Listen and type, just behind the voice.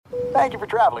Thank you for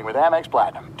traveling with Amex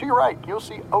Platinum. To your right, you'll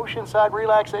see oceanside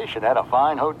relaxation at a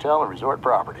fine hotel and resort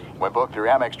property. When booked through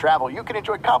Amex Travel, you can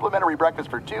enjoy complimentary breakfast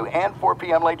for 2 and 4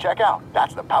 p.m. late checkout.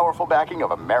 That's the powerful backing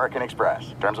of American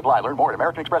Express. Terms apply. Learn more at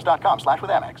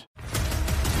americanexpress.com/withAmex.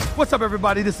 What's up,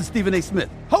 everybody? This is Stephen A. Smith,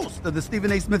 host of the Stephen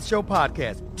A. Smith Show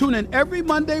podcast. Tune in every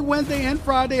Monday, Wednesday, and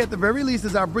Friday at the very least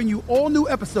as I bring you all new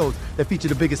episodes that feature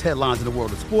the biggest headlines in the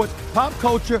world of sports, pop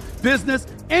culture, business,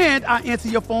 and I answer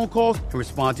your phone calls and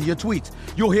respond to your tweets.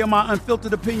 You'll hear my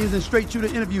unfiltered opinions and straight-shooter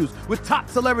interviews with top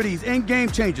celebrities and game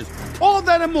changers. All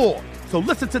that and more. So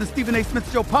listen to the Stephen A.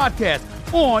 Smith Show podcast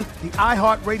on the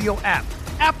iHeartRadio app,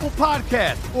 Apple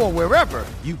Podcasts, or wherever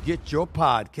you get your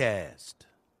podcast.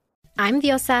 I'm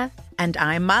Diosa. And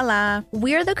I'm Mala.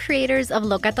 We're the creators of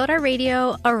Locatora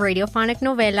Radio, a radiophonic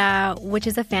novela, which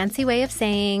is a fancy way of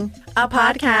saying a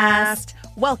podcast.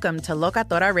 Welcome to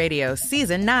Locatora Radio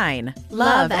Season 9.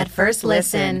 Love at First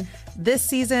Listen. This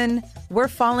season, we're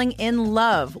falling in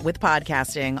love with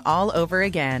podcasting all over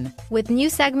again. With new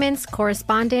segments,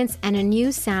 correspondence, and a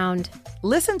new sound.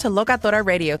 Listen to Locatora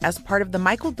Radio as part of the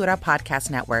My Cultura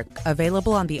Podcast Network,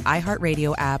 available on the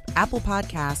iHeartRadio app, Apple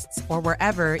Podcasts, or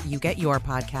wherever you get your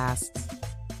podcasts.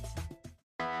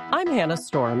 I'm Hannah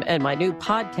Storm, and my new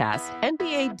podcast,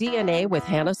 NBA DNA with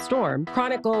Hannah Storm,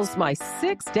 chronicles my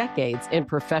 6 decades in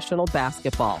professional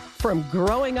basketball. From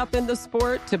growing up in the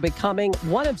sport to becoming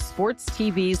one of sports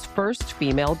TV's first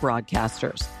female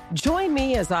broadcasters. Join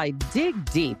me as I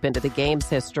dig deep into the game's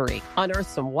history, unearth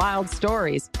some wild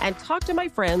stories, and talk to my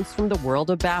friends from the world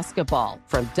of basketball,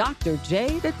 from Dr.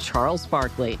 J to Charles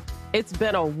Barkley. It's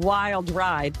been a wild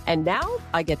ride, and now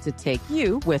I get to take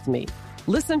you with me.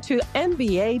 Listen to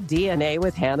NBA DNA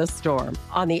with Hannah Storm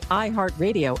on the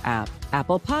iHeartRadio app,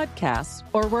 Apple Podcasts,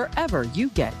 or wherever you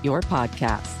get your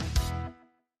podcasts.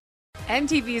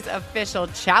 MTV's official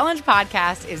Challenge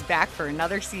podcast is back for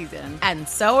another season. And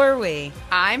so are we.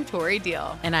 I'm Tori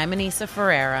Deal. And I'm Anissa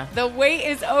Ferreira. The wait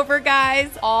is over,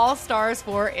 guys. All Stars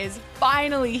 4 is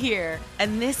finally here.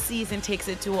 And this season takes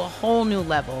it to a whole new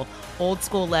level. Old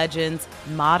school legends,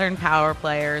 modern power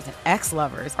players, and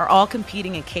ex-lovers are all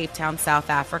competing in Cape Town, South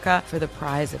Africa for the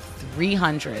prize of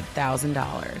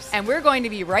 $300,000. And we're going to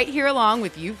be right here along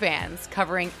with you fans,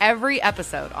 covering every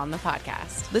episode on the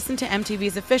podcast. Listen to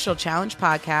MTV's official Challenge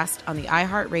podcast on the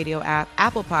iHeartRadio app,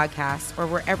 Apple Podcasts, or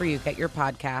wherever you get your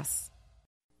podcasts.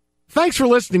 Thanks for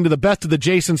listening to the Best of the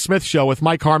Jason Smith Show with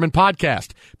Mike Harmon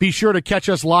podcast. Be sure to catch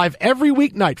us live every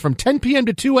weeknight from 10 p.m.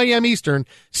 to 2 a.m. Eastern,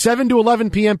 7 to 11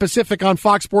 p.m. Pacific on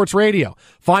Fox Sports Radio.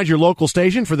 Find your local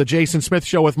station for the Jason Smith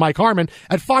Show with Mike Harmon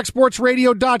at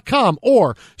foxsportsradio.com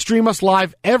or stream us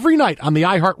live every night on the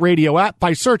iHeartRadio app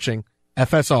by searching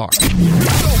FSR.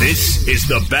 This is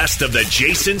the Best of the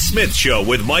Jason Smith Show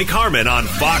with Mike Harmon on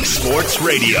Fox Sports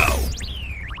Radio.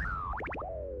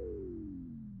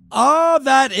 Oh,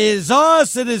 that is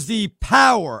us. It is the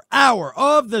power hour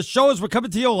of the show as we're coming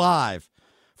to you live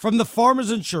from the Farmers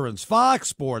Insurance Fox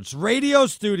Sports Radio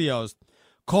studios.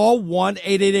 Call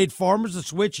 1-888-FARMERS to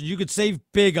switch, and you could save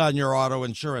big on your auto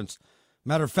insurance.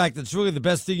 Matter of fact, it's really the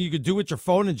best thing you could do with your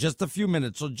phone in just a few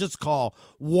minutes. So just call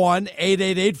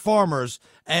 1-888-FARMERS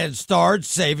and start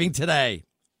saving today.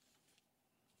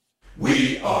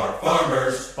 We are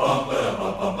farmers. Bum, ba,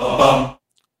 bum, bum, bum, bum.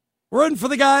 Rooting for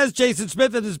the guys, Jason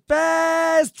Smith and his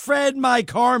best friend, Mike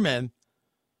Harmon.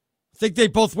 I think they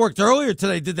both worked earlier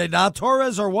today, did they not,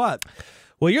 Torres, or what?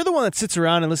 Well, you're the one that sits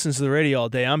around and listens to the radio all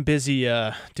day. I'm busy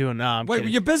doing... Wait,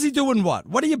 you're busy doing what?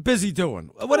 What are you busy doing?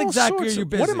 What exactly are you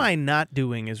busy? What am I not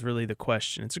doing is really the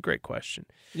question. It's a great question.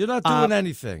 You're not doing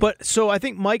anything. But so I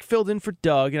think Mike filled in for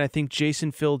Doug, and I think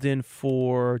Jason filled in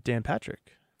for Dan Patrick,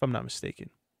 if I'm not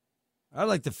mistaken. I'd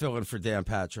like to fill in for Dan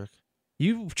Patrick.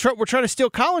 You were trying to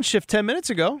steal Colin's shift 10 minutes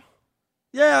ago.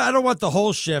 Yeah, I don't want the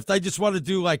whole shift. I just want to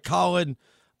do like Colin,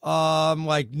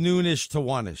 like noonish to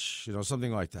one-ish,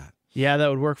 something like that. Yeah, that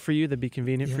would work for you. That'd be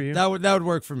convenient for you. That would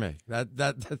work for me. That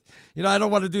I don't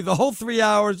want to do the whole 3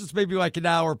 hours. Just maybe like an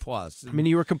hour plus. I mean,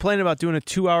 you were complaining about doing a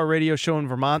 2-hour radio show in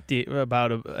Vermont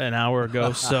about an hour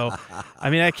ago. So, I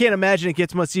mean, I can't imagine it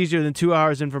gets much easier than 2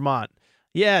 hours in Vermont.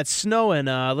 Yeah, it's snowing.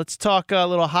 Let's talk a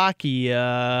little hockey.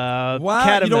 Wow,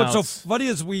 Catamounts. You know what's so funny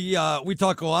is we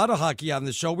talk a lot of hockey on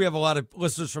the show. We have a lot of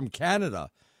listeners from Canada.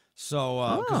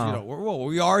 So,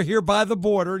 we are here by the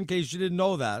border, in case you didn't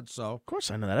know that. So, of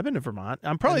course I know that. I've been to Vermont.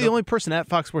 I'm probably the only person at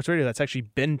Fox Sports Radio that's actually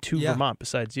been to Vermont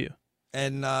besides you.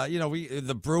 And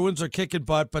the Bruins are kicking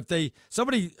butt, but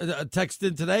somebody texted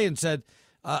in today and said,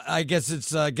 I guess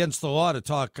it's against the law to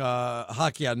talk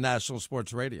hockey on national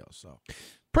sports radio. So,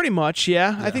 Pretty much,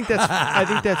 yeah. I think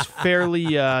that's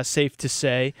fairly safe to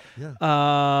say.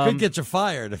 Yeah. Could get you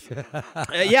fired.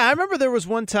 Yeah, I remember there was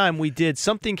one time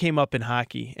something came up in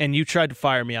hockey, and you tried to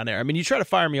fire me on air. I mean, you try to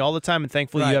fire me all the time, and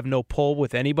thankfully you have no pull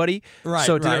with anybody,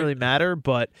 so it didn't really matter.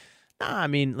 But, I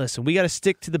mean, listen, we got to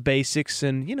stick to the basics,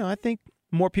 and, I think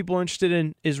more people are interested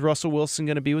in, is Russell Wilson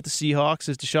going to be with the Seahawks?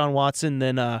 Is Deshaun Watson?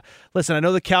 Then, listen, I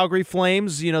know the Calgary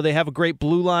Flames, they have a great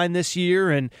blue line this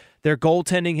year, and their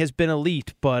goaltending has been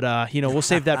elite, but, we'll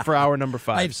save that for hour number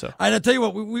 5. I'll tell you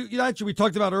what, we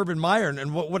talked about Urban Meyer,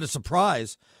 and what a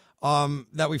surprise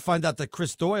that we find out that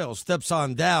Chris Doyle steps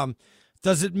on down.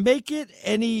 Does it make it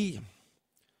any,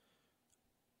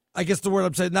 I guess the word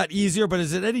I'm saying, not easier, but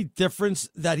is it any difference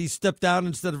that he stepped down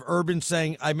instead of Urban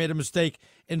saying, I made a mistake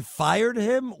and fired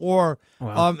him? Or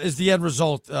is the end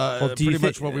result pretty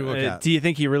much what we look at? Do you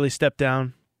think he really stepped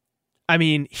down? I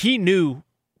mean, he knew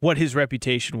what his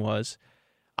reputation was.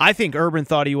 I think Urban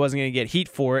thought he wasn't going to get heat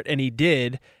for it, and he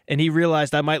did, and he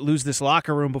realized I might lose this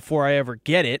locker room before I ever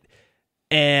get it.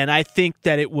 And I think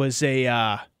that it was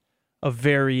a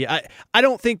very I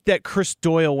don't think that Chris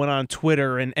Doyle went on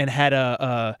Twitter and had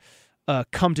a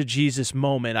come to Jesus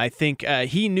moment. I think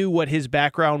he knew what his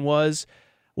background was.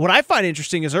 What I find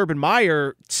interesting is Urban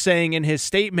Meyer saying in his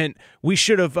statement, we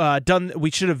should have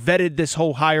vetted this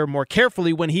whole hire more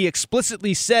carefully, when he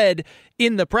explicitly said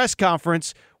in the press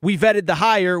conference, we vetted the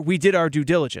hire, we did our due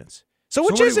diligence. So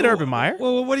which is it, Urban Meyer?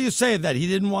 Well, what are you saying, that he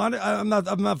didn't want it? I'm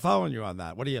not following you on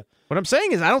that. What I'm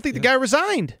saying is I don't think the guy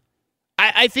resigned.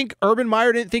 I think Urban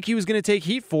Meyer didn't think he was going to take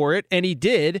heat for it, and he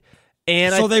did.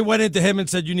 And so they went into him and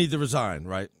said, you need to resign,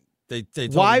 right? They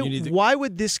told him you need to. Why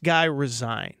would this guy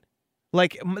resign?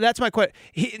 Like, that's my question.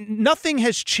 Nothing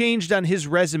has changed on his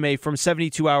resume from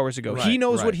 72 hours ago. He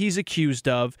knows what he's accused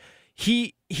of.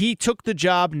 He took the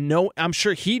job. No, I'm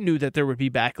sure he knew that there would be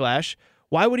backlash.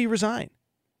 Why would he resign?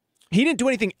 He didn't do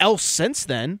anything else since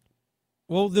then.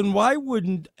 Well, then why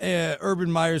wouldn't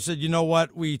Urban Meyer said, you know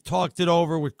what, we talked it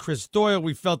over with Chris Doyle.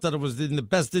 We felt that it was in the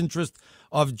best interest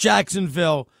of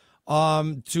Jacksonville for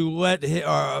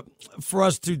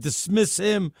us to dismiss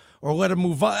him or let him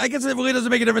move on. I guess it really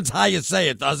doesn't make a difference how you say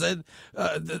it, does it?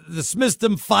 Dismissed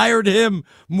him, fired him,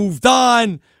 moved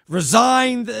on,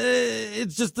 resigned.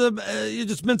 It's just you're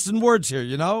just mincing words here,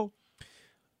 Yeah,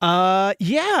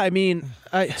 I mean,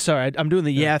 sorry, I'm doing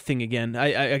the thing again.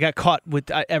 I got caught with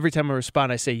every time I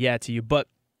respond, I say yeah to you. But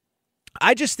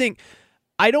I just think,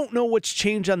 I don't know what's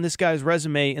changed on this guy's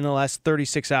resume in the last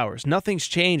 36 hours. Nothing's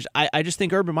changed. I just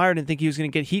think Urban Meyer didn't think he was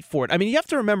going to get heat for it. I mean, you have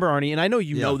to remember, Arnie, and I know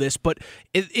you know this, but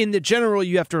in the general,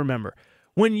 you have to remember,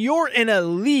 when you're an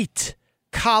elite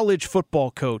college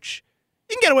football coach,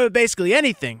 you can get away with basically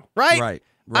anything, right? Right.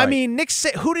 I mean, Nick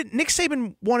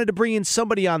Saban wanted to bring in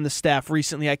somebody on the staff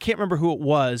recently. I can't remember who it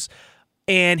was.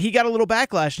 And he got a little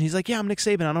backlash, and he's like, yeah, I'm Nick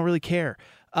Saban. I don't really care.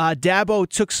 Dabo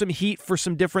took some heat for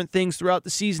some different things throughout the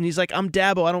season. He's like, I'm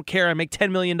Dabo. I don't care. I make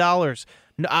 $10 million.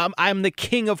 I'm the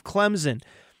king of Clemson.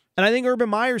 And I think Urban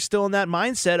Meyer's still in that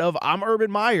mindset of, I'm Urban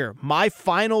Meyer. My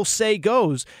final say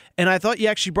goes. And I thought you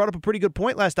actually brought up a pretty good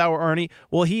point last hour, Arnie.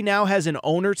 Well, he now has an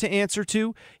owner to answer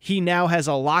to. He now has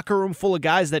a locker room full of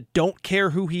guys that don't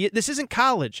care who he is. This isn't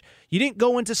college. You didn't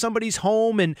go into somebody's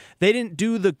home and they didn't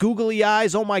do the googly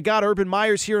eyes, oh my God, Urban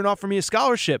Meyer's here and offer me a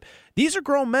scholarship. These are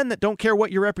grown men that don't care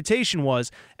what your reputation was.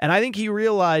 And I think he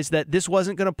realized that this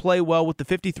wasn't going to play well with the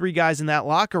 53 guys in that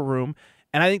locker room.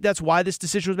 And I think that's why this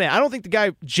decision was made. I don't think the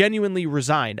guy genuinely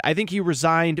resigned. I think he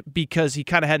resigned because he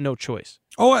kind of had no choice.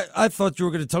 Oh, I thought you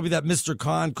were going to tell me that Mr.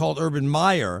 Khan called Urban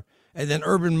Meyer, and then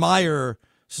Urban Meyer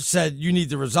said, you need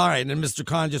to resign. And Mr.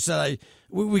 Khan just said,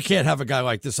 we can't have a guy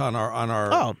like this on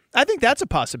our. Oh, I think that's a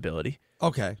possibility.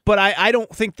 Okay. But I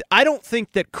don't think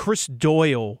that Chris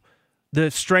Doyle,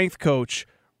 the strength coach,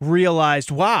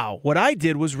 realized, wow, what I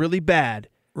did was really bad.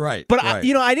 Right. But, right.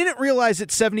 I didn't realize it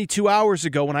 72 hours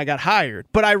ago when I got hired,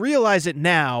 but I realize it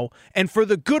now, and for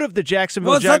the good of the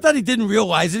Jacksonville Jaguars. Well, it's not that he didn't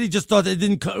realize it. He just thought it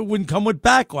wouldn't come with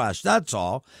backlash. That's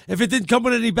all. If it didn't come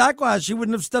with any backlash, he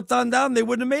wouldn't have stepped on down. They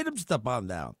wouldn't have made him step on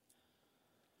down.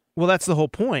 Well, that's the whole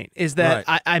point, is that,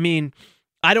 right. I mean,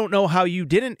 I don't know how you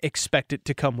didn't expect it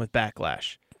to come with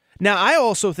backlash. Now, I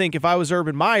also think if I was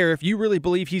Urban Meyer, if you really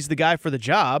believe he's the guy for the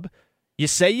job, you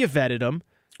say you vetted him.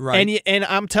 Right. And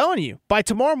I'm telling you, by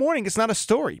tomorrow morning, it's not a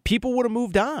story. People would have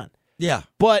moved on. Yeah.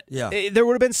 But there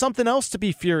would have been something else to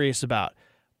be furious about.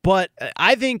 But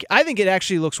I think it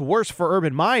actually looks worse for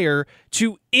Urban Meyer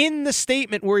to, in the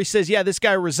statement where he says, yeah, this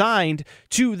guy resigned,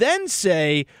 to then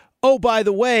say, oh, by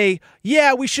the way,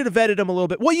 yeah, we should have vetted him a little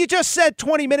bit. Well, you just said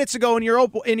 20 minutes ago in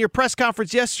your press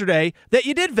conference yesterday that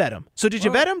you did vet him. So did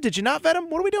you vet him? Did you not vet him?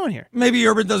 What are we doing here? Maybe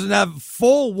Urban doesn't have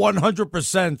full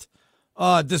 100%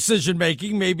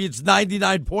 decision-making. Maybe it's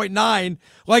 99.9.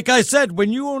 Like I said,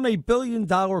 when you own a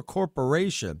billion-dollar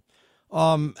corporation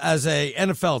as a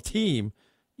NFL team,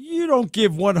 you don't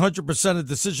give 100% of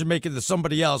decision-making to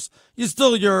somebody else.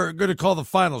 You're going to call the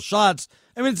final shots.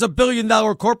 I mean, it's a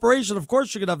billion-dollar corporation. Of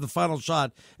course you're going to have the final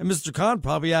shot. And Mr. Khan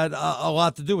probably had a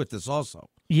lot to do with this also.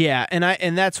 Yeah,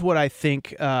 and that's what I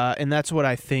think.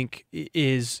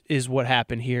 Is what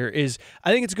happened here. Is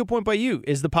I think it's a good point by you.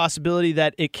 Is the possibility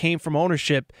that it came from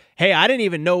ownership? Hey, I didn't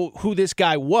even know who this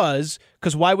guy was,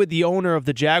 because why would the owner of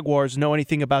the Jaguars know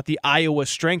anything about the Iowa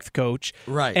strength coach?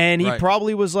 Right. And he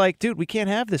probably was like, dude, we can't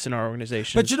have this in our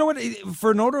organization. But you know what?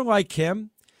 For an owner like him,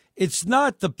 it's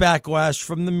not the backlash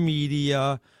from the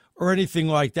media or anything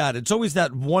like that. It's always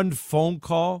that one phone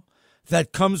call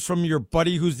that comes from your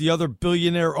buddy who's the other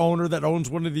billionaire owner that owns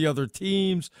one of the other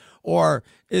teams, or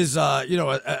is a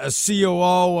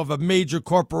COO of a major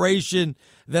corporation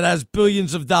that has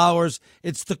billions of dollars.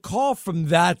 It's the call from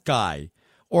that guy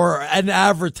or an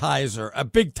advertiser, a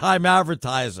big-time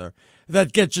advertiser,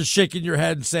 that gets you shaking your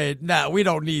head and saying, nah, we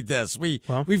don't need this.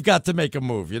 We've got to make a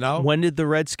move, you know? When did the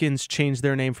Redskins change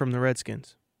their name from the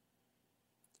Redskins?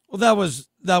 Well,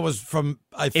 that was from,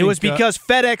 I think. It was because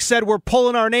FedEx said we're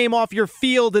pulling our name off your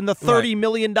field and the $30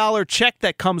 million check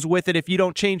that comes with it if you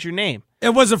don't change your name.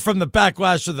 It wasn't from the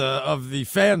backlash of the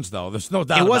fans, though. There's no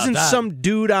doubt about that. It wasn't some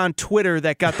dude on Twitter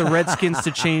that got the Redskins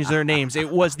to change their names.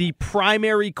 It was the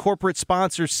primary corporate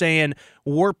sponsor saying,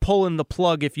 we're pulling the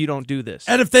plug if you don't do this.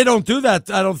 And if they don't do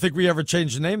that, I don't think we ever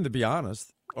change the name, to be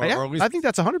honest. Or at least, I think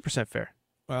that's 100% fair.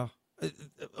 Well,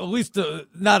 at least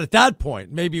not at that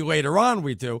point. Maybe later on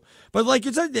we do. But like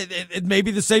you said, it maybe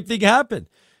the same thing happened.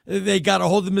 They got a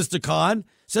hold of Mr. Khan,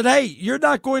 said, hey, you're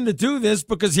not going to do this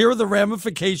because here are the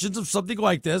ramifications of something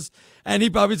like this. And he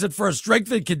probably said, for a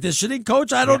strength and conditioning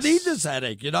coach, I don't need this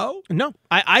headache, you know? No,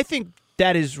 I think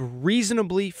that is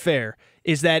reasonably fair,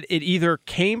 is that it either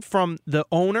came from the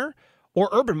owner or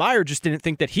Urban Meyer just didn't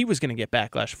think that he was going to get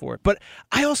backlash for it. But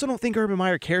I also don't think Urban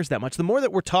Meyer cares that much. The more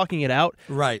that we're talking it out,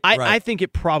 I think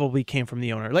it probably came from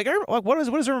the owner. Like, what does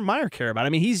Urban Meyer care about? I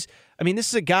mean, this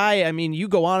is a guy, you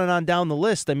go on and on down the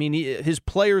list. His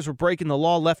players were breaking the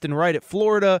law left and right at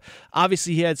Florida.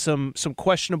 Obviously, he had some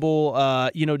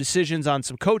questionable decisions on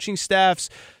some coaching staffs.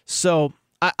 So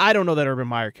I don't know that Urban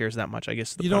Meyer cares that much, I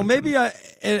guess. Maybe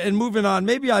and moving on,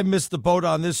 maybe I missed the boat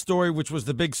on this story, which was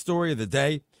the big story of the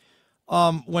day.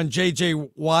 When J.J.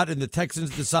 Watt and the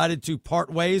Texans decided to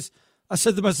part ways, I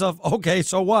said to myself, okay,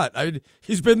 so what?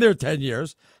 He's been there 10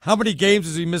 years. How many games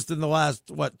has he missed in the last,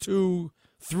 2-3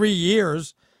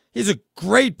 years? He's a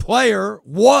great player,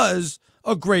 was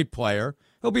a great player.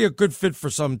 He'll be a good fit for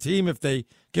some team if they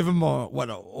give him a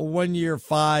 1 year,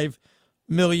 $5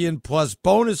 million plus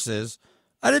bonuses.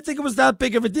 I didn't think it was that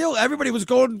big of a deal. Everybody was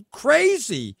going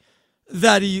crazy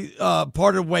that he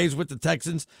parted ways with the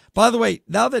Texans. By the way,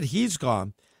 now that he's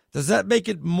gone, does that make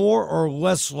it more or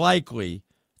less likely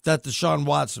that Deshaun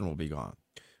Watson will be gone?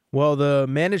 Well, the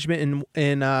management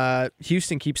in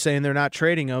Houston keeps saying they're not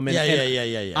trading him. And,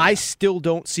 yeah. I still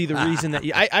don't see the reason that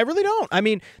I really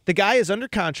don't. The guy is under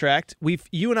contract.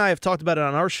 You and I have talked about it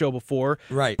on our show before.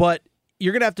 Right. But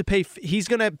you're going to have to pay. He's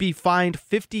going to be fined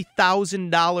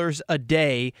 $50,000 a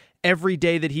day every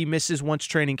day that he misses once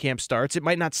training camp starts. It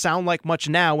might not sound like much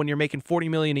now when you're making $40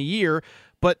 million a year,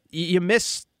 but you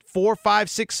miss 4, 5,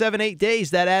 6, 7, 8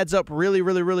 days. That adds up really,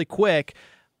 really, really quick.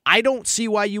 I don't see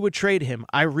why you would trade him.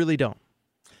 I really don't.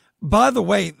 By the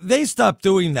way, they stopped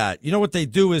doing that. You know what they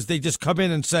do is they just come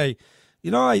in and say,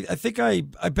 I think I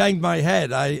banged my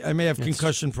head. I may have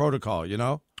concussion protocol,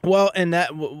 Well, and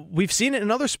that we've seen it in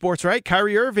other sports, right?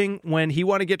 Kyrie Irving, when he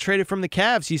wanted to get traded from the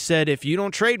Cavs, he said, if you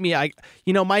don't trade me,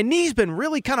 my knee's been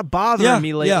really kind of bothering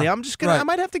me lately. Yeah, I'm just I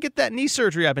might have to get that knee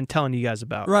surgery I've been telling you guys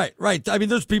about. Right.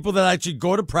 There's people that actually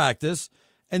go to practice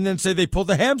and then say they pulled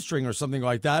a hamstring or something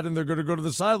like that, and they're going to go to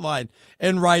the sideline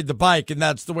and ride the bike, and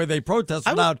that's the way they protest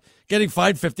without getting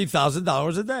fined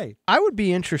 $50,000 a day. I would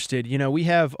be interested. We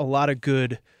have a lot of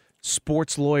good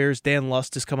sports lawyers. Dan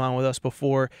Lust has come on with us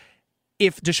before.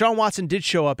 If Deshaun Watson did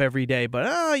show up every day, but,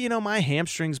 my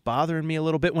hamstring's bothering me a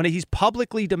little bit, when he's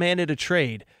publicly demanded a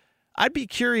trade, I'd be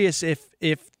curious if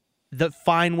the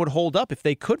fine would hold up, if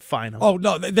they could fine him. Oh,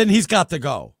 no, then he's got to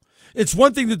go. It's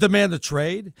one thing to demand a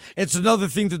trade. It's another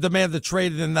thing to demand the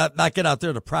trade and then not get out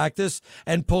there to practice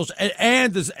and pull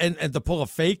and to pull a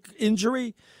fake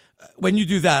injury. When you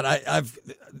do that,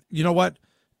 you know what?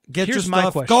 Get Here's your my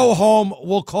stuff. question. Go home.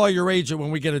 We'll call your agent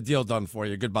when we get a deal done for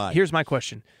you. Goodbye. Here's my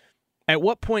question. At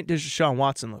what point does Deshaun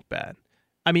Watson look bad?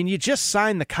 I mean, you just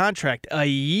signed the contract a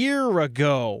year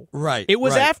ago. Right. It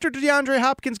was right. after DeAndre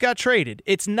Hopkins got traded.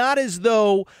 It's not as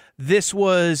though this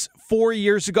was 4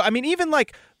 years ago. I mean, even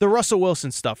like the Russell Wilson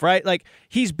stuff, right? Like,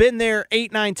 he's been there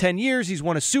 8, 9, 10 years. He's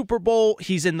won a Super Bowl.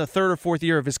 He's in the 3rd or 4th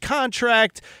year of his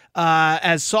contract.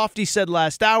 As Softy said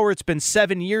last hour, it's been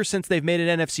 7 years since they've made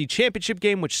an NFC Championship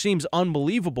game, which seems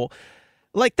unbelievable.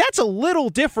 Like, that's a little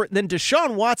different than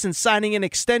Deshaun Watson signing an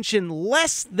extension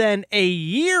less than a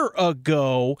year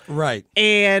ago. Right.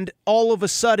 And all of a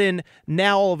sudden,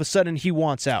 he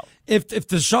wants out. If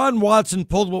Deshaun Watson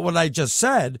pulled what I just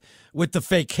said with the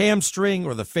fake hamstring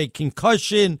or the fake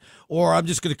concussion, or I'm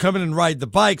just going to come in and ride the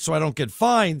bike so I don't get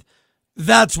fined,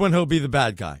 that's when he'll be the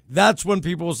bad guy. That's when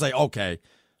people will say, okay,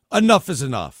 enough is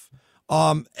enough.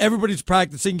 Everybody's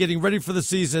practicing, getting ready for the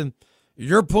season.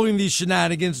 You're pulling these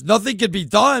shenanigans. Nothing can be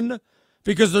done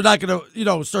because they're not going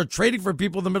to, start trading for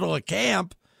people in the middle of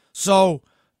camp. So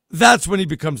that's when he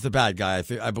becomes the bad guy,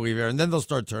 I believe, Aaron. Then they'll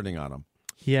start turning on him.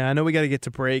 Yeah, I know we got to get to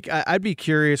break. I'd be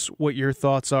curious what your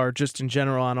thoughts are just in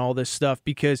general on all this stuff,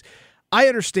 because I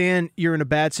understand you're in a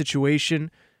bad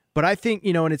situation, but I think,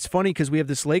 and it's funny because we have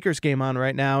this Lakers game on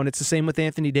right now, and it's the same with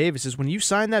Anthony Davis, is when you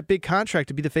sign that big contract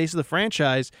to be the face of the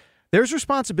franchise, there's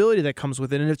responsibility that comes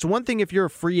with it. And it's one thing if you're a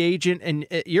free agent, and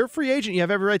you're a free agent, you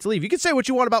have every right to leave. You can say what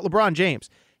you want about LeBron James.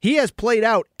 He has played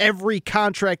out every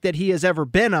contract that he has ever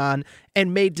been on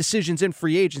and made decisions in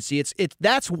free agency.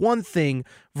 That's one thing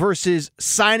versus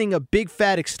signing a big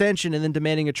fat extension and then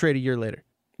demanding a trade a year later.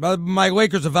 My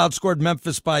Lakers have outscored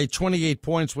Memphis by 28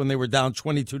 points when they were down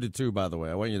 22-2, by the way.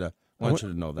 I want you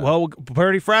to know that. Well,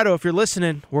 Bernie Fratto, if you're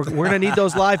listening, we're going to need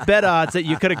those live bet odds that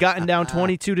you could have gotten down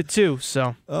 22-2.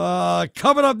 So,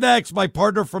 coming up next, my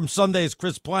partner from Sunday is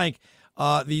Chris Plank,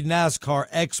 the NASCAR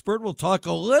expert. We'll talk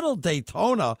a little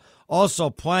Daytona. Also,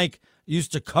 Plank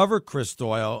used to cover Chris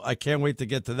Doyle. I can't wait to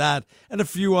get to that and a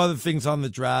few other things on the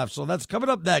draft. So that's coming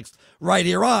up next right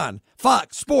here on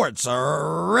Fox Sports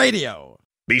Radio.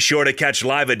 Be sure to catch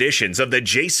live editions of The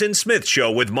Jason Smith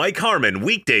Show with Mike Harmon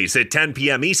weekdays at 10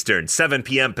 p.m. Eastern, 7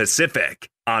 p.m. Pacific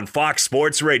on Fox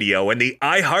Sports Radio and the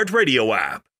iHeartRadio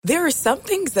app. There are some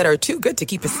things that are too good to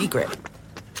keep a secret.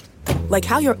 Like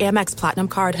how your Amex Platinum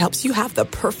card helps you have the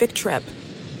perfect trip.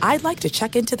 I'd like to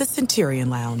check into the Centurion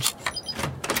Lounge.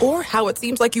 Or how it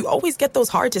seems like you always get those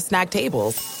hard-to-snag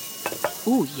tables.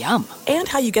 Ooh, yum. And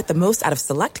how you get the most out of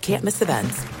select can't-miss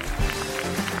events.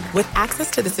 With access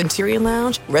to the Centurion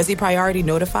Lounge, Resi Priority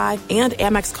Notify, and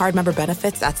Amex card member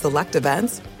benefits at select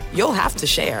events, you'll have to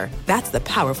share. That's the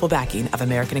powerful backing of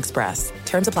American Express.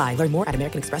 Terms apply. Learn more at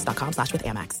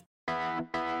americanexpress.com/withAmex.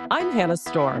 I'm Hannah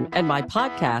Storm, and my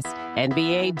podcast,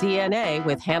 NBA DNA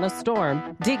with Hannah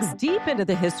Storm, digs deep into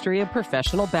the history of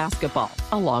professional basketball,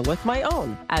 along with my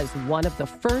own, as one of the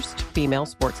first female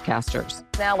sportscasters.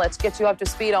 Now let's get you up to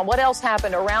speed on what else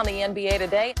happened around the NBA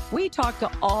today. We talk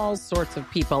to all sorts of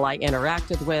people I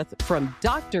interacted with, from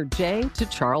Dr. J to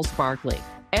Charles Barkley,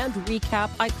 and recap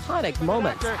iconic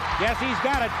moments. Yes, he's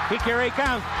got it. Here he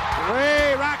comes.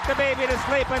 Way rock the baby to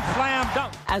sleep and slam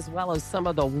dunk. As well as some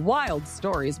of the wild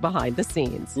stories behind the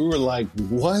scenes. We were like,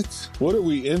 what? What are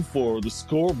we in for? The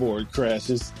scoreboard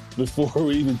crashes before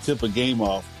we even tip a game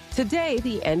off. Today,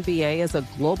 the NBA is a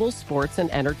global sports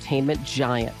and entertainment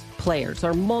giant. Players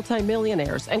are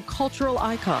multimillionaires and cultural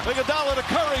icons. Iguodala to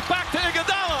Curry, back to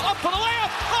Iguodala, up for the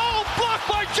layup. Oh, blocked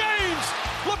by James.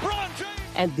 LeBron James.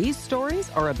 And these stories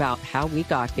are about how we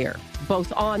got here,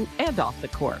 both on and off the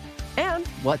court. And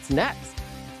what's next?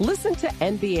 Listen to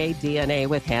NBA DNA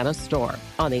with Hannah Storm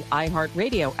on the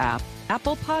iHeartRadio app,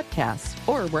 Apple Podcasts,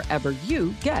 or wherever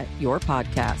you get your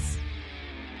podcasts.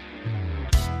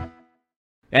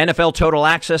 NFL Total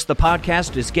Access, the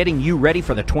podcast, is getting you ready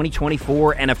for the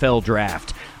 2024 NFL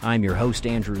Draft. I'm your host,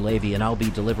 Andrew Levy, and I'll be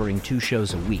delivering 2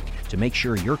 shows a week to make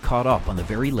sure you're caught up on the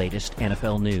very latest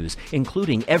NFL news,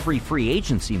 including every free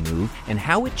agency move and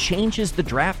how it changes the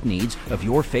draft needs of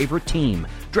your favorite team.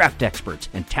 Draft experts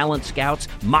and talent scouts,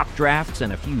 mock drafts,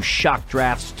 and a few shock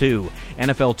drafts, too.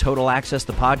 NFL Total Access,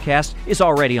 the podcast, is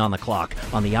already on the clock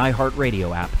on the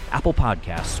iHeartRadio app, Apple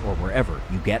Podcasts, or wherever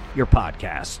you get your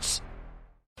podcasts.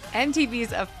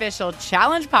 MTV's official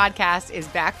Challenge podcast is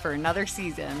back for another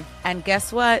season. And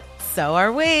guess what? So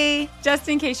are we. Just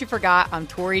in case you forgot, I'm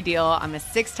Tori Deal. I'm a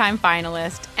 6-time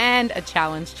finalist and a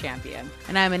Challenge champion.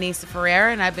 And I'm Anissa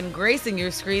Ferreira, and I've been gracing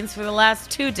your screens for the last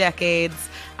 2 decades.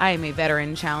 I am a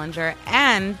veteran challenger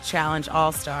and Challenge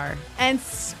All-Star. And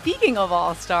speaking of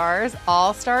All-Stars,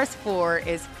 All-Stars 4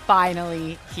 is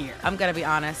finally here. I'm going to be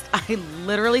honest. I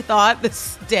literally thought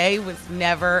this day was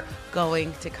never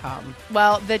going to come.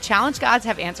 Well, the Challenge gods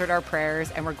have answered our prayers,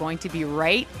 and we're going to be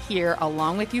right here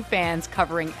along with you fans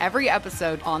covering every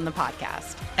episode on the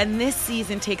podcast. And this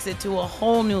season takes it to a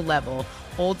whole new level.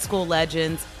 Old school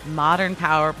legends, modern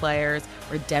power players,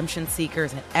 redemption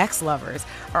seekers, and ex-lovers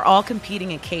are all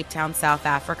competing in Cape Town, South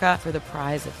Africa for the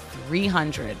prize of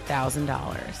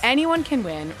 $300,000. Anyone can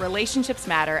win, relationships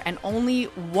matter, and only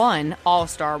one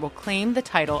All-Star will claim the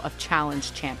title of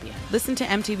Challenge champion. Listen to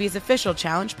MTV's official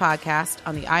Challenge podcast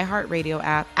on the iHeartRadio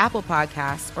app, Apple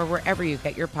Podcasts, or wherever you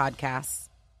get your podcasts.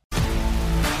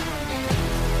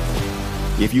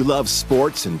 If you love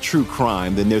sports and true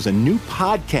crime, then there's a new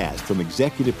podcast from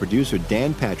executive producer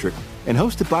Dan Patrick and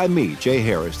hosted by me, Jay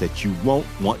Harris, that you won't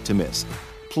want to miss.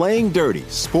 Playing Dirty: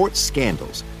 Sports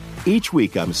Scandals. Each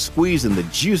week, I'm squeezing the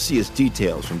juiciest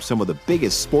details from some of the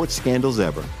biggest sports scandals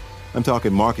ever. I'm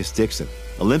talking Marcus Dixon,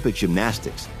 Olympic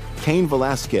gymnastics, Cain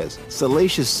Velasquez,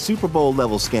 salacious Super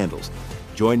Bowl-level scandals.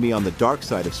 Join me on the dark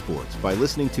side of sports by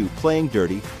listening to Playing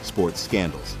Dirty: Sports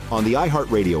Scandals on the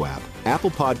iHeartRadio app,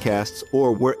 Apple Podcasts,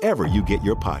 or wherever you get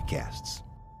your podcasts.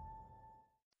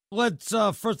 Let's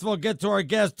first of all get to our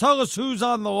guest. Tell us who's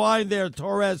on the line there,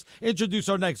 Torres. Introduce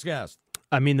our next guest.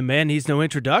 I mean, the man needs no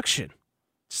introduction.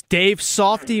 It's Dave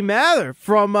Softy Mather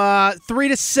from 3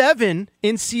 to 7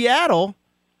 in Seattle.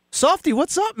 Softy,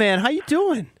 what's up, man? How you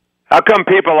doing? How come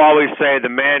people always say the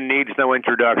man needs no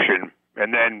introduction,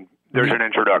 and then there's an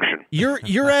introduction?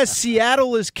 You're as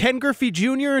Seattle as Ken Griffey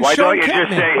Jr. and Why Sean don't you Kempman.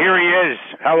 just say, here he is,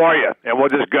 how are you? And we'll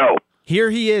just go. Here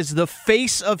he is, the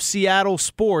face of Seattle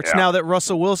sports, now that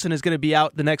Russell Wilson is going to be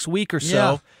out the next week or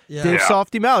so. Dave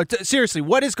Softy Mather. Seriously,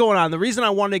 what is going on? The reason I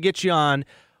wanted to get you on,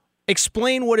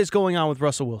 explain what is going on with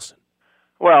Russell Wilson.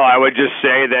 Well, I would just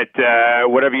say that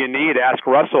whatever you need, ask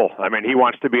Russell. I mean, he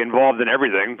wants to be involved in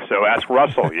everything, so ask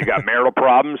Russell. You got marital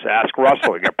problems, ask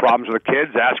Russell. You got problems with the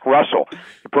kids, ask Russell.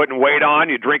 You're putting weight on,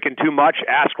 you're drinking too much,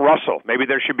 ask Russell. Maybe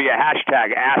there should be a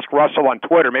hashtag, Ask Russell on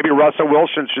Twitter. Maybe Russell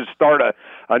Wilson should start a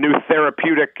new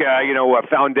therapeutic, a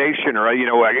foundation or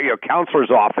a counselor's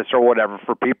office or whatever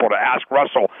for people to ask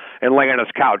Russell and lay on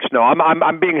his couch. No,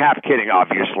 I'm being half kidding,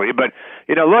 obviously, but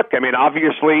look, I mean,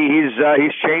 obviously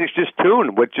he's changed his tune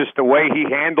with just the way he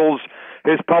handles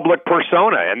his public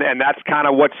persona, and that's kind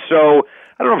of what's so,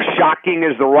 I don't know if shocking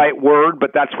is the right word,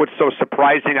 but that's what's so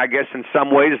surprising, I guess, in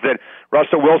some ways, that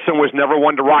Russell Wilson was never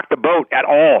one to rock the boat at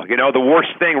all. The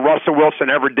worst thing Russell Wilson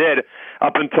ever did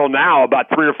up until now, about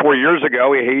 3 or 4 years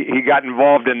ago, he got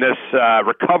involved in this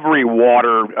recovery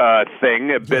water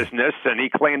business, and he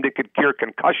claimed it could cure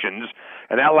concussions,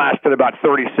 and that lasted about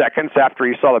 30 seconds after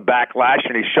he saw the backlash,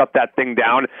 and he shut that thing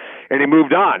down, and he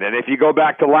moved on. And if you go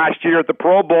back to last year at the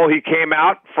Pro Bowl, he came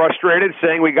out frustrated,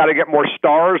 saying we got to get more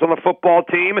stars on the football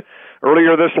team.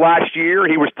 Earlier this last year,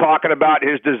 he was talking about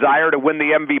his desire to win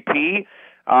the MVP.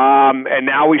 And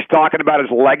now he's talking about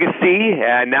his legacy,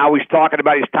 and now he's talking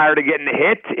about he's tired of getting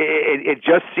hit. It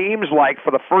just seems like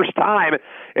for the first time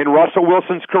in Russell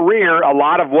Wilson's career, a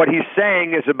lot of what he's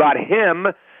saying is about him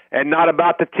and not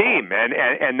about the team.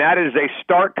 And that is a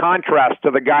stark contrast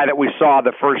to the guy that we saw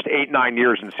the first 8-9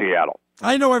 years in Seattle.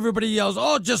 I know everybody yells,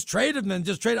 "Oh, just trade him, then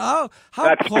just trade him." How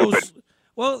That's close? stupid.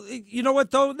 Well, you know what,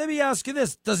 though? Let me ask you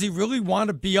this. Does he really want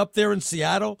to be up there in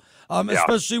Seattle,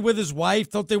 especially with his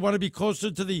wife? Don't they want to be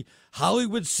closer to the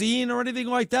Hollywood scene or anything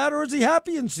like that? Or is he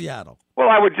happy in Seattle? Well,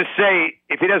 I would just say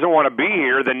if he doesn't want to be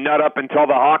here, then nut up and tell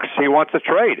the Hawks he wants to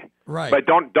trade. Right. But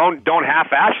don't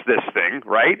half-ass this thing,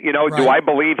 right? Do I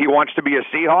believe he wants to be a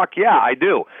Seahawk? Yeah, I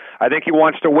do. I think he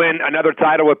wants to win another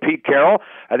title with Pete Carroll.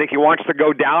 I think he wants to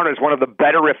go down as one of the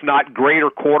better, if not greater,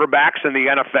 quarterbacks in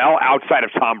the NFL outside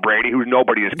of Tom Brady, who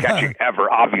nobody is catching ever,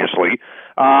 obviously.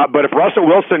 But if Russell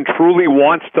Wilson truly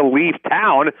wants to leave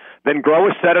town, then grow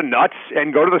a set of nuts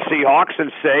and go to the Seahawks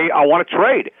and say, I want to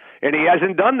trade. And he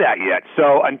hasn't done that yet.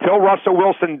 So until Russell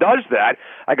Wilson does that,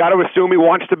 I got to assume he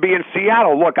wants to be in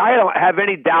Seattle. Look, I don't have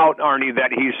any doubt, Arnie,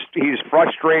 that he's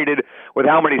frustrated with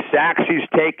how many sacks he's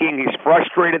taking. He's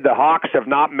frustrated the Hawks have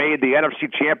not made the NFC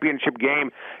Championship game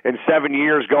in 7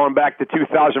 years, going back to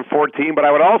 2014. But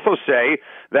I would also say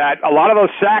that a lot of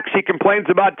those sacks he complains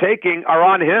about taking are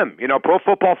on him. Pro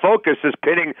Football Focus is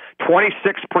pinning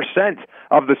 26%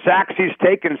 of the sacks he's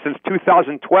taken since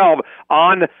 2012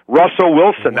 on Russell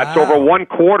Wilson. Wow. That's over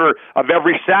 1/4 of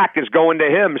every sack is going to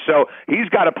him. So he's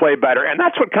got to play better. And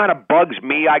that's what kind of bugs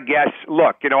me, I guess.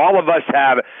 Look, all of us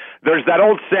there's that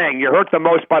old saying, you hurt the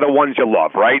most by the ones you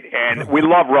love, right? And we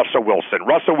love Russell Wilson.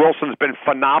 Russell Wilson's been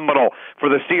phenomenal for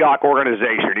the Seahawks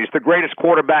organization. He's the greatest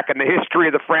quarterback in the history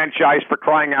of the franchise, for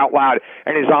crying out loud,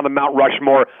 and he's on the Mount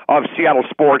Rushmore of Seattle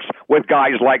sports with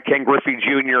guys like Ken Griffey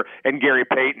Jr. and Gary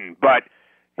Payton. But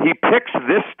he picks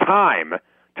this time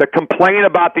to complain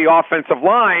about the offensive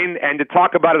line and to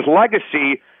talk about his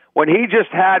legacy when he just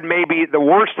had maybe the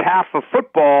worst half of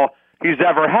football he's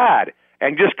ever had,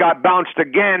 and just got bounced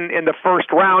again in the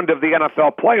first round of the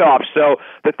NFL playoffs. So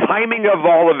the timing of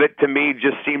all of it, to me,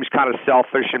 just seems kind of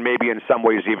selfish and maybe in some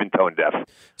ways even tone deaf.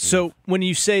 So when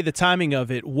you say the timing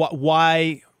of it,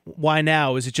 why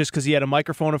now? Is it just because he had a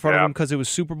microphone in front of him because it was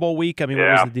Super Bowl week? I mean, what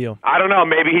was the deal? I don't know.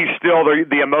 Maybe he's still,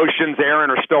 the emotions,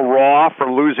 Aaron, are still raw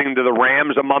from losing to the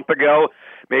Rams a month ago.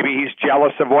 Maybe he's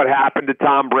jealous of what happened to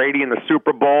Tom Brady in the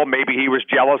Super Bowl. Maybe he was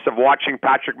jealous of watching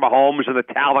Patrick Mahomes and the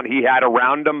talent he had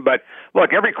around him. But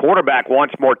look, every quarterback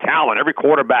wants more talent. Every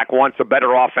quarterback wants a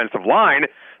better offensive line.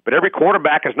 But every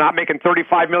quarterback is not making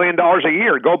 $35 million a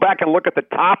year. Go back and look at the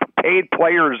top paid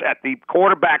players at the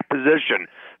quarterback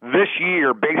position this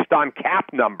year based on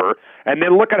cap number, and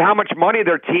then look at how much money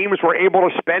their teams were able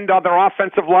to spend on their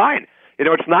offensive line.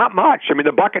 It's not much. I mean,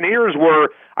 the Buccaneers were,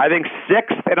 I think,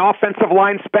 6th in offensive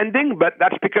line spending, but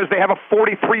that's because they have a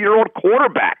 43-year-old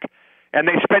quarterback, and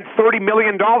they spent $30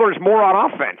 million more on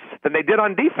offense than they did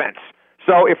on defense.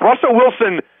 So if Russell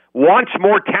Wilson wants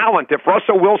more talent, if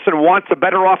Russell Wilson wants a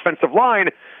better offensive line,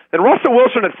 then Russell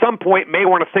Wilson at some point may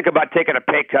want to think about taking a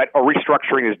pay cut or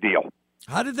restructuring his deal.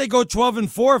 How did they go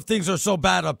 12-4 if things are so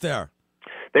bad up there?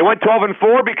 They went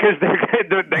 12-4 because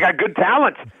they got good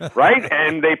talent, right?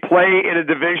 And they play in a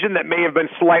division that may have been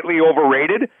slightly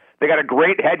overrated. They got a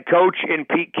great head coach in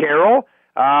Pete Carroll.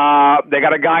 They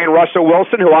got a guy in Russell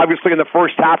Wilson who obviously in the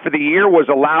first half of the year was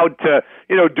allowed to,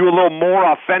 do a little more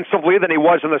offensively than he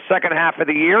was in the second half of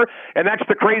the year. And that's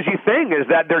the crazy thing, is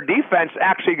that their defense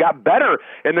actually got better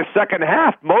in the second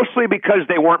half, mostly because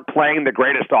they weren't playing the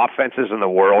greatest offenses in the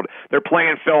world. They're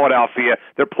playing Philadelphia.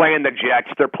 They're playing the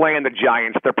Jets. They're playing the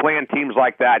Giants. They're playing teams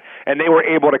like that. And they were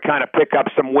able to kind of pick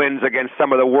up some wins against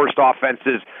some of the worst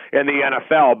offenses in the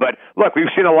NFL. But look,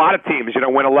 we've seen a lot of teams,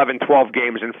 win 11, 12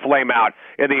 games and flame out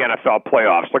in the NFL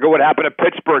playoffs. Look at what happened to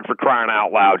Pittsburgh, for crying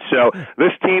out loud. So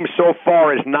this team so far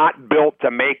is not built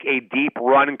to make a deep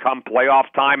run come playoff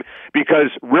time, because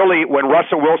really when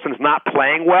Russell Wilson's not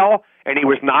playing well, and he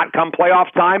was not come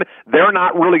playoff time, they're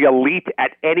not really elite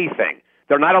at anything.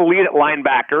 They're not elite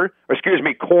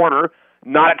at corner,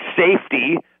 not at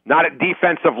safety, not at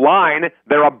defensive line.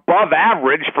 They're above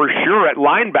average for sure at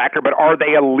linebacker, but are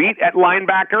they elite at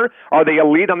linebacker? Are they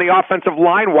elite on the offensive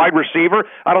line, wide receiver?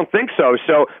 I don't think so.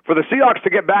 So for the Seahawks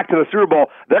to get back to the Super Bowl,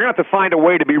 they're going to have to find a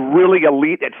way to be really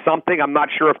elite at something. I'm not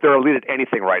sure if they're elite at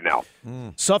anything right now.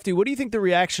 Softy, what do you think the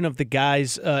reaction of the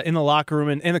guys in the locker room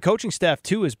and the coaching staff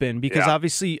too has been? Because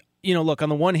obviously, look, on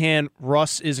the one hand,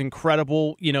 Russ is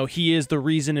incredible. He is the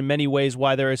reason in many ways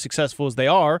why they're as successful as they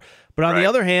are. But on the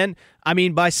other hand, I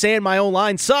mean, by saying my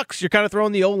O-line sucks, you're kind of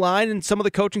throwing the O-line and some of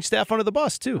the coaching staff under the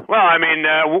bus, too. Well, I mean,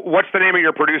 what's the name of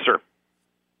your producer?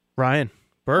 Ryan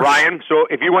Bursch. Ryan. So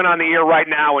if you went on the air right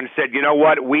now and said, you know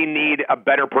what, we need a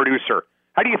better producer,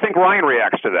 how do you think Ryan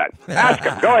reacts to that? Ask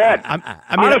him. Go ahead.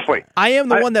 Honestly. I am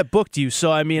the one that booked you, so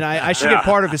I mean, I should get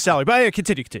part of his salary. But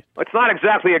continue. It's not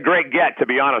exactly a great get, to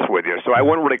be honest with you, so I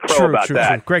wouldn't really crow about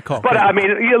that. True. Great call. But, I mean,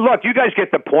 look, you guys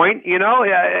get the point,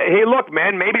 Hey, look,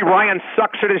 man, maybe Ryan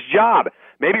sucks at his job.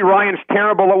 Maybe Ryan's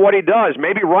terrible at what he does.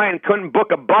 Maybe Ryan couldn't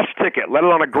book a bus ticket, let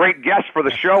alone a great guest for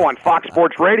the show on Fox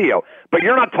Sports Radio. But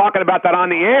you're not talking about that on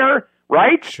the air,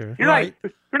 right? Sure. You're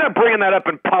not bringing that up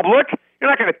in public. You're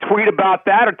not going to tweet about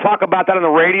that or talk about that on the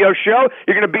radio show.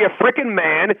 You're going to be a freaking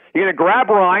man. You're going to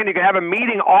grab Ryan. You're going to have a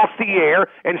meeting off the air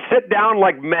and sit down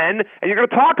like men, and you're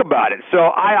going to talk about it. So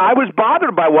I was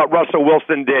bothered by what Russell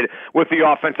Wilson did with the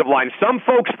offensive line. Some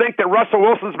folks think that Russell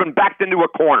Wilson's been backed into a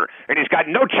corner, and he's got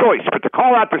no choice but to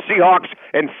call out the Seahawks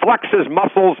and flex his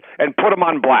muscles and put them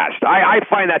on blast. I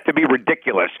find that to be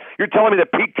ridiculous. You're telling me that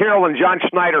Pete Carroll and John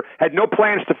Schneider had no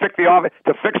plans to fix the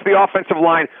offensive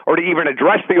line or to even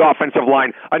address the offensive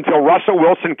line until Russell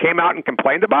Wilson came out and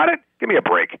complained about it? Give me a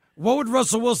break. What would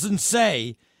Russell Wilson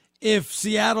say if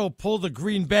Seattle pulled a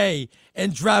Green Bay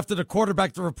and drafted a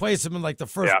quarterback to replace him in like the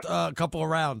first couple of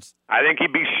rounds? I think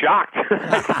he'd be shocked.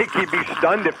 I think he'd be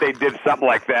stunned if they did something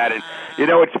like that. And,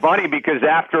 it's funny because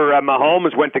after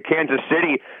Mahomes went to Kansas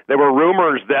City, there were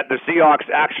rumors that the Seahawks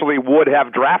actually would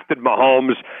have drafted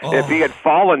Mahomes if he had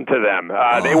fallen to them.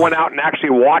 They went out and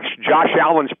actually watched Josh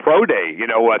Allen's pro day,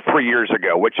 3 years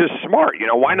ago, which is smart.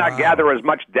 Why not gather as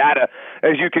much data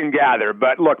as you can gather?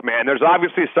 But look, man, there's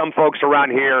obviously some folks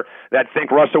around here that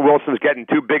think Russell Wilson's getting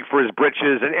too big for his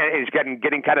britches and he's getting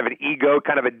kind of an ego,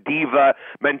 kind of a diva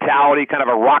mentality, kind of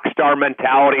a rock star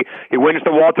mentality. He wins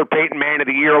the Walter Payton Man of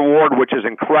the Year award, which is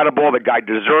incredible. The guy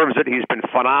deserves it. He's been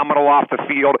phenomenal off the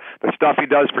field. The stuff he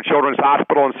does for Children's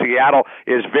Hospital in Seattle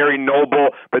is very noble.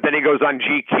 But then he goes on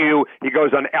GQ. He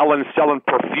goes on Ellen selling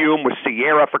perfume with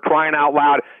Sierra, for crying out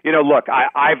loud. Look,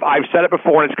 I've said it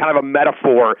before, and it's kind of a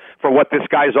metaphor for what this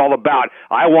guy's all about.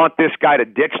 I want this guy to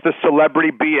ditch the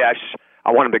celebrity BS.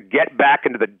 I want him to get back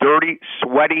into the dirty,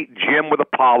 sweaty gym with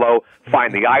Apollo,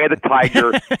 find the eye of the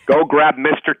tiger, go grab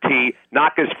Mr. T,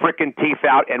 knock his frickin' teeth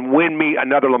out, and win me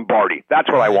another Lombardi. That's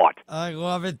what I want. I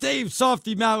love it. Dave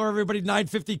Softy Mallor, everybody,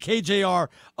 950 KJR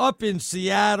up in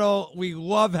Seattle. We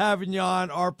love having you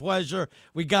on. Our pleasure.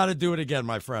 We got to do it again,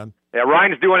 my friend. Yeah,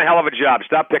 Ryan's doing a hell of a job.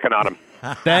 Stop picking on him.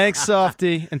 Thanks,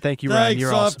 Softy, and thank you, Ryan. Thanks,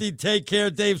 You're Softy. awesome. Take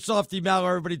care. Dave Softy Mallor,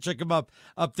 everybody check him up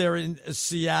there in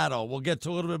Seattle. We'll get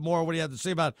to a little bit more of what he had to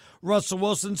say about Russell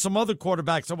Wilson, some other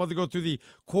quarterbacks. I want to go through the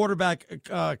quarterback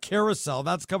carousel.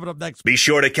 That's coming up next. Be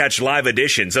sure to catch live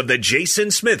editions of The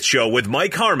Jason Smith Show with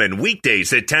Mike Harmon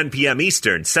weekdays at 10 p.m.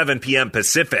 Eastern, 7 p.m.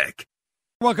 Pacific.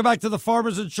 Welcome back to the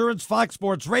Farmers Insurance Fox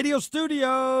Sports Radio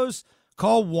Studios.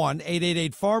 Call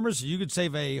 1-888-FARMERS. You could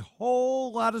save a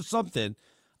whole lot of something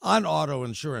on auto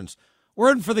insurance.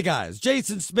 We're in for the guys.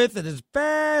 Jason Smith and his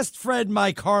best friend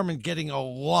Mike Harmon getting a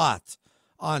lot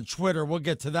on Twitter. We'll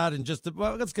get to that in just a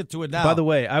well, let's get to it now. By the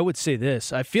way, I would say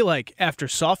this. I feel like after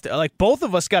Softy, like both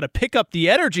of us got to pick up the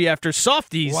energy after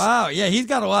Softies. Wow. Yeah, he's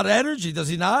got a lot of energy, does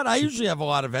he not? I usually have a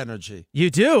lot of energy.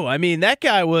 You do. I mean, that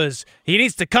guy he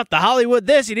needs to cut the Hollywood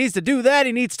this, he needs to do that,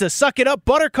 he needs to suck it up,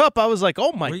 Buttercup. I was like,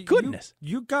 oh my goodness.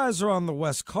 You guys are on the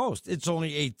West Coast. It's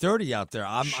only 8:30 out there.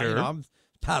 Sure. I'm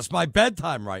past my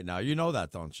bedtime right now. You know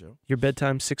that, don't you? Your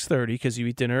bedtime's 6:30 because you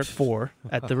eat dinner at 4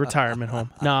 at the retirement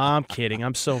home. No, I'm kidding.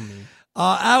 I'm so mean.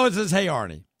 Alan says, hey,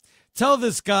 Arnie, tell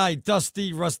this guy,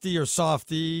 Dusty, Rusty, or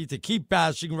Softy, to keep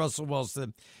bashing Russell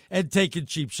Wilson and taking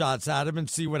cheap shots at him and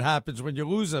see what happens when you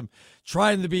lose him.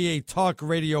 Trying to be a talk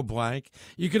radio blank.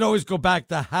 You can always go back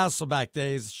to Hasselback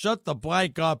days, shut the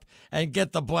blank up, and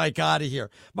get the blank out of here.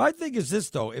 My thing is this,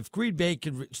 though. If Green Bay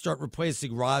can start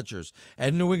replacing Rodgers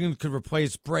and New England could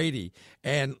replace Brady,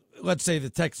 and let's say the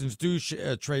Texans do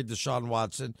trade Deshaun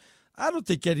Watson, I don't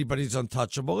think anybody's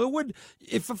untouchable. It would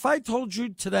if I told you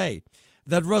today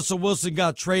that Russell Wilson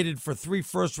got traded for 3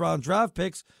 first-round draft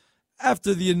picks,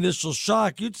 after the initial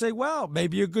shock, you'd say, well,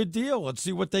 maybe a good deal. Let's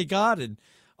see what they got. And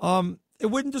it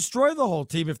wouldn't destroy the whole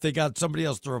team if they got somebody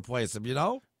else to replace him,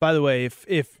 By the way,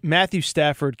 if Matthew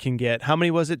Stafford can get, how many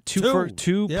was it?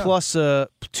 Two plus a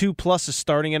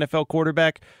starting NFL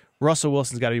quarterback, Russell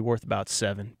Wilson's got to be worth about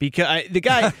 7 because the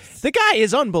guy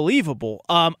is unbelievable.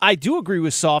 I do agree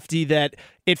with Softy that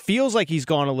it feels like he's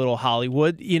gone a little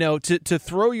Hollywood, to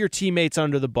throw your teammates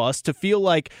under the bus, to feel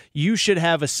like you should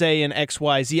have a say in X,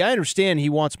 Y, Z. I understand he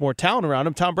wants more talent around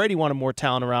him. Tom Brady wanted more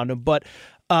talent around him, but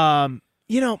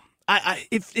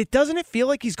it doesn't it feel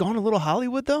like he's gone a little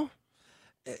Hollywood though?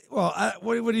 Well,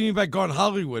 what do you mean by going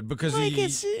Hollywood? Because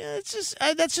it's just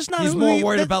that's just not. He's more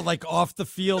worried about like off the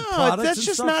field products. That's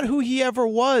just not who he ever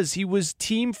was. He was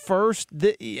team first,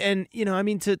 and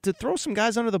to throw some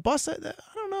guys under the bus. I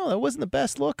don't know. That wasn't the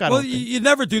best look. You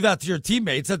never do that to your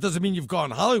teammates. That doesn't mean you've gone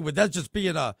Hollywood. That's just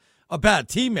being a bad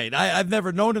teammate. I've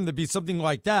never known him to be something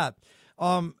like that.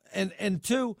 And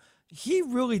two, he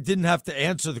really didn't have to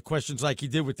answer the questions like he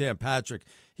did with Dan Patrick.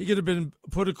 He could have been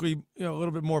politically, a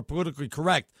little bit more politically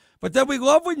correct. But then we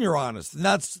love when you're honest, and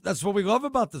that's what we love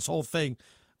about this whole thing.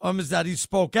 Is that he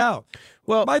spoke out.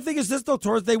 Well, my thing is this, though,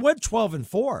 Torres. They went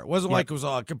 12-4. It wasn't like it was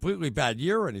a completely bad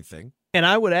year or anything. And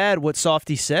I would add what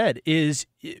Softy said is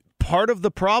part of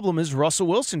the problem is Russell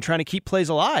Wilson trying to keep plays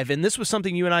alive. And this was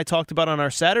something you and I talked about on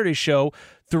our Saturday show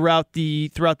throughout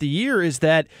the year, is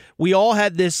that we all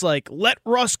had this like let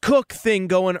Russ cook thing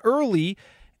going early.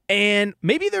 And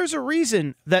maybe there's a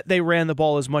reason that they ran the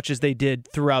ball as much as they did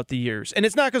throughout the years. And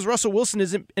it's not because Russell Wilson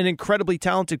isn't an incredibly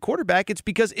talented quarterback. It's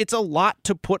because it's a lot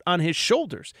to put on his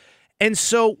shoulders. And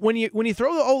so when you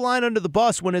throw the O-line under the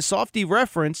bus, when as Softy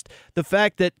referenced the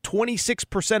fact that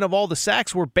 26% of all the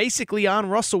sacks were basically on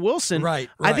Russell Wilson, right.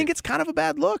 I think it's kind of a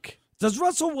bad look. Does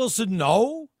Russell Wilson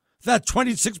know that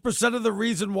 26% of the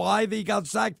reason why they got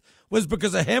sacked was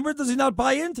because of him, or does he not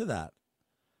buy into that?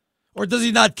 Or does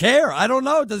he not care? I don't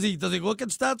know. Does he look at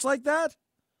stats like that?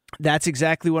 That's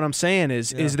exactly what I'm saying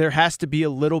is there has to be a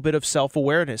little bit of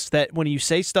self-awareness that when you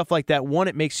say stuff like that, one,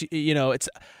 it makes it's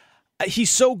he's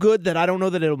so good that I don't know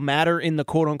that it'll matter in the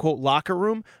quote-unquote locker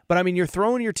room, but I mean, you're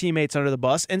throwing your teammates under the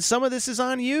bus, and some of this is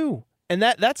on you. And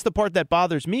that's the part that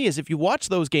bothers me is if you watch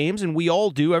those games, and we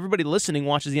all do, everybody listening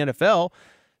watches the NFL,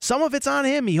 some of it's on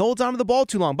him. He holds onto the ball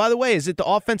too long. By the way, is it the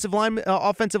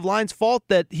offensive line's fault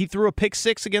that he threw a pick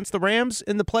six against the Rams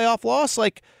in the playoff loss?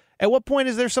 Like, at what point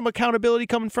is there some accountability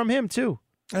coming from him, too?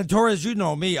 And, Torres, you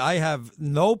know me. I have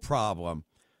no problem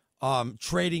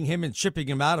trading him and shipping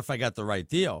him out if I got the right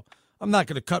deal. I'm not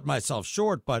going to cut myself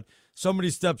short, but somebody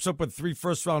steps up with 3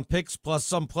 first-round picks plus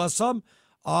some.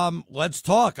 Let's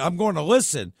talk. I'm going to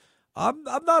listen. I'm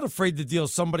not afraid to deal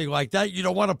somebody like that. You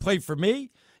don't want to play for me?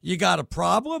 You got a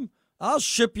problem? I'll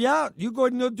ship you out. You go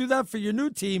ahead and do that for your new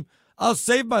team. I'll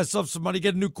save myself some money,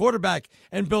 get a new quarterback,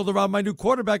 and build around my new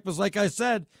quarterback. Because like I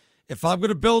said, if I'm going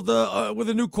to build with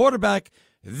a new quarterback,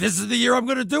 this is the year I'm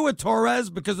going to do it, Torres,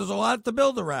 because there's a lot to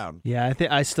build around. Yeah,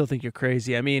 I still think you're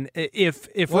crazy. I mean, if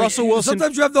Russell Wilson...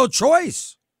 Sometimes you have no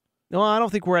choice. No, I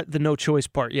don't think we're at the no choice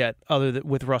part yet, other than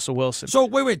with Russell Wilson. So,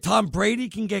 wait. Tom Brady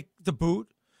can get the boot.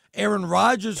 Aaron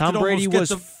Rodgers Tom Brady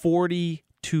was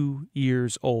 42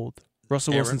 years old.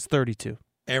 Russell Wilson's 32.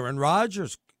 Aaron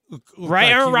Rodgers.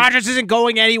 Aaron Rodgers isn't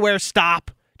going anywhere.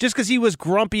 Stop. Just because he was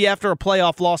grumpy after a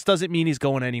playoff loss doesn't mean he's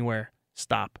going anywhere.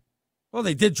 Stop. Well,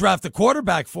 they did draft a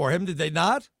quarterback for him, did they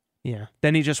not? Yeah.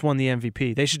 Then he just won the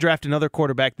MVP. They should draft another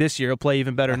quarterback this year. He'll play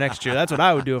even better next year. That's what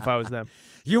I would do if I was them.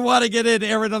 You want to get in,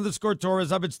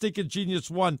 Aaron_Torres. I've been Stinking Genius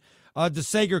 1.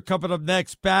 DeSager coming up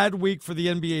next. Bad week for the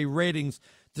NBA ratings.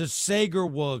 DeSager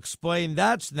will explain.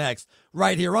 That's next,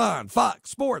 right here on Fox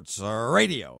Sports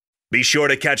Radio. Be sure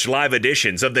to catch live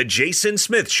editions of The Jason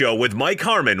Smith Show with Mike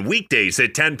Harmon weekdays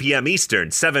at 10 p.m.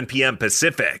 Eastern, 7 p.m.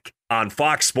 Pacific on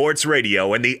Fox Sports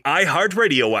Radio and the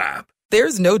iHeartRadio app.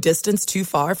 There's no distance too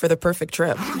far for the perfect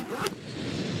trip.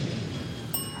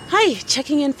 Hi,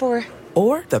 checking in for...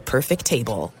 Or the perfect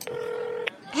table.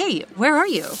 Hey, where are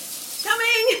you?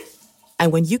 Coming!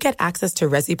 And when you get access to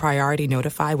Resi Priority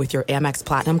Notify with your Amex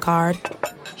Platinum card...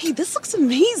 Hey, this looks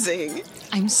amazing!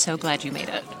 I'm so glad you made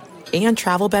it. And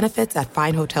travel benefits at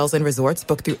fine hotels and resorts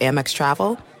booked through Amex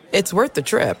Travel, it's worth the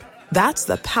trip. That's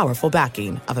the powerful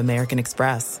backing of American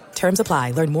Express. Terms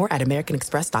apply. Learn more at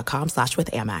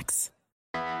americanexpress.com/withAmex.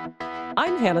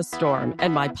 I'm Hannah Storm,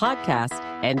 and my podcast,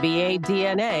 NBA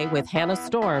DNA with Hannah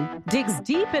Storm, digs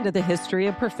deep into the history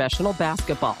of professional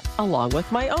basketball, along with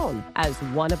my own, as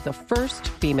one of the first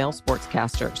female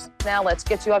sportscasters. Now let's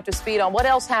get you up to speed on what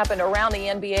else happened around the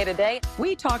NBA today.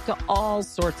 We talked to all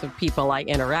sorts of people I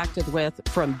interacted with,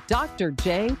 from Dr.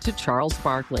 J to Charles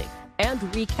Barkley, and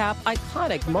recap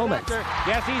iconic moments.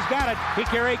 Yes, he's got it.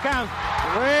 Here he comes.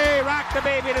 Way rock the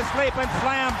baby to sleep and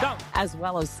slam dunk. As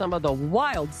well as some of the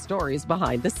wild stories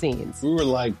behind the scenes. We were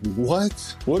like,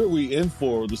 what? What are we in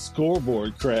for? The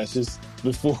scoreboard crashes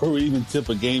before we even tip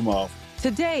a game off.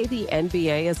 Today, the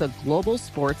NBA is a global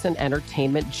sports and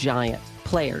entertainment giant.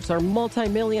 Players are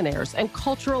multimillionaires and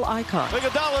cultural icons.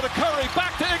 Iguodala to Curry,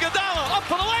 back to Iguodala, up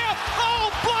for the layup.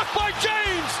 Oh, blocked by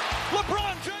James.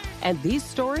 LeBron James. And these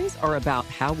stories are about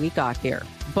how we got here,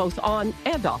 both on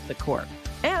and off the court.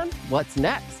 And what's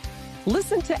next?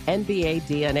 Listen to NBA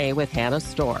DNA with Hannah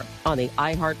Storm on the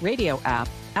iHeartRadio app,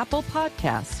 Apple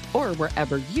Podcasts, or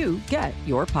wherever you get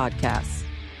your podcasts.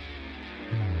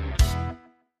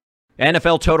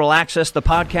 NFL Total Access, the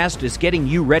podcast, is getting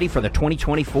you ready for the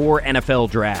 2024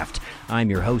 NFL Draft. I'm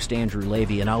your host, Andrew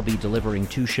Levy, and I'll be delivering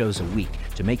 2 shows a week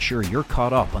to make sure you're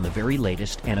caught up on the very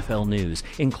latest NFL news,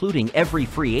 including every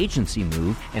free agency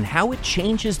move and how it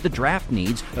changes the draft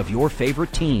needs of your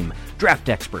favorite team. Draft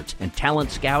experts and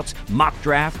talent scouts, mock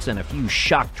drafts, and a few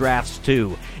shock drafts,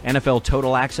 too. NFL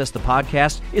Total Access, the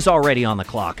podcast, is already on the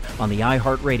clock on the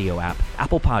iHeartRadio app,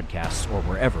 Apple Podcasts, or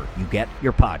wherever you get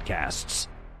your podcasts.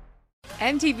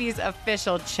 MTV's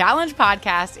official Challenge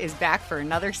podcast is back for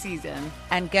another season.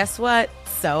 And guess what?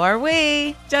 So are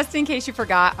we. Just in case you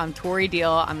forgot, I'm Tori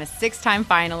Deal. I'm a 6-time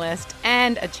finalist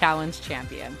and a Challenge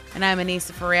champion. And I'm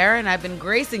Anissa Ferreira, and I've been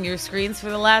gracing your screens for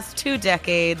the last 2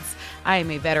 decades. I am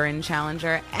a veteran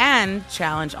challenger and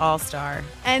Challenge All-Star.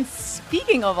 And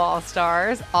speaking of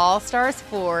All-Stars, All-Stars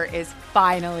 4 is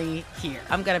finally here.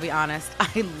 I'm going to be honest.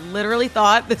 I literally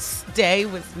thought this day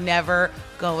was never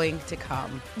going to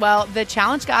come. Well, the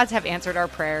Challenge gods have answered our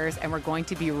prayers, and we're going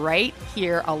to be right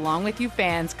here along with you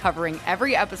fans covering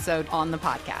every episode on the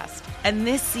podcast. And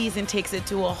this season takes it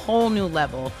to a whole new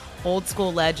level. Old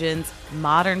school legends,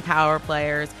 modern power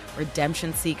players,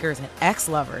 redemption seekers, and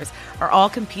ex-lovers are all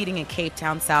competing in Cape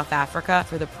Town, South Africa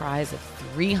for the prize of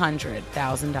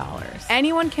 $300,000.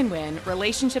 Anyone can win,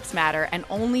 relationships matter, and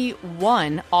only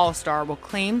one All-Star will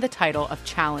claim the title of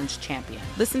Challenge Champion.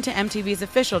 Listen to MTV's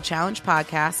official Challenge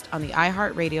podcast on the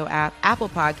iHeartRadio app, Apple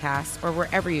Podcasts, or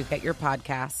wherever you get your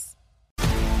podcasts.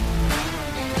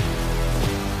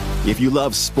 If you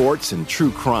love sports and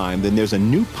true crime, then there's a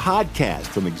new podcast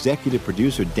from executive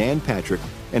producer Dan Patrick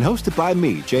and hosted by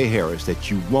me, Jay Harris,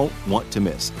 that you won't want to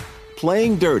miss.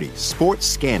 Playing Dirty: Sports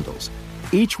Scandals.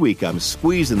 Each week, I'm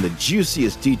squeezing the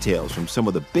juiciest details from some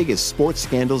of the biggest sports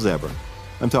scandals ever.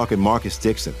 I'm talking Marcus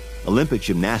Dixon, Olympic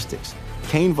gymnastics,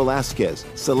 Cain Velasquez,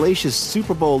 salacious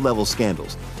Super Bowl-level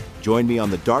scandals. Join me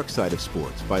on the dark side of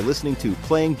sports by listening to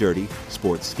Playing Dirty: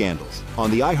 Sports Scandals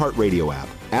on the iHeartRadio app,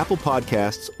 Apple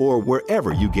Podcasts, or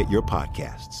wherever you get your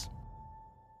podcasts.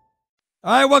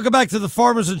 All right, welcome back to the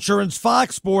Farmers Insurance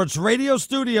Fox Sports Radio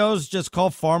Studios. Just call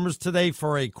Farmers today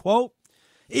for a quote.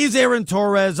 He's Aaron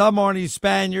Torres. I'm Arnie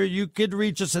Spanier. You could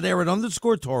reach us at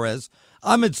Aaron_Torres.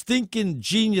 I'm at Stinking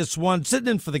Genius One, sitting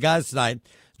in for the guys tonight.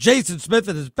 Jason Smith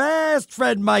and his best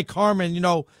friend Mike Harmon. You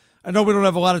know, I know we don't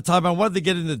have a lot of time. I wanted to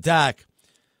get into Dak.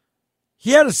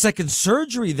 He had a second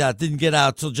surgery that didn't get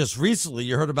out till just recently.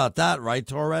 You heard about that, right,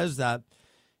 Torres? That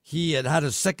he had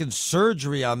a second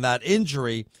surgery on that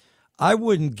injury. I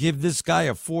wouldn't give this guy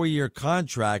a 4-year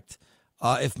contract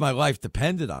if my life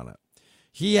depended on it.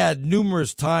 He had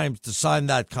numerous times to sign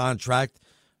that contract,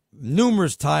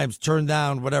 numerous times turned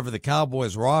down whatever the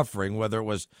Cowboys were offering, whether it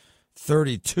was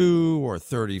 $32 or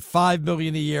 $35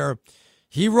 million a year.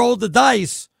 He rolled the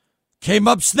dice. Came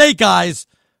up snake eyes,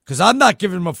 because I'm not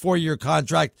giving him a 4-year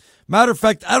contract. Matter of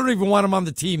fact, I don't even want him on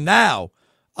the team now.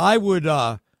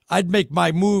 I'd make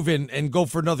my move and go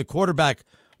for another quarterback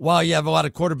while you have a lot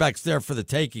of quarterbacks there for the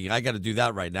taking. I got to do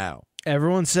that right now.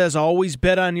 Everyone says always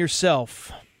bet on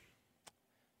yourself.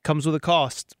 Comes with a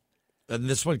cost. And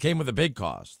this one came with a big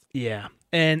cost. Yeah.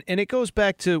 And it goes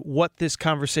back to what this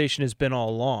conversation has been all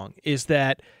along, is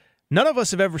that none of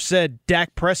us have ever said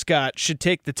Dak Prescott should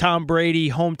take the Tom Brady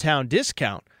hometown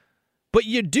discount. But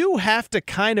you do have to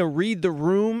kind of read the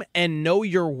room and know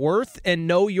your worth and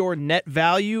know your net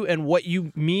value and what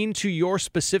you mean to your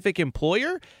specific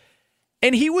employer.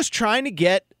 And he was trying to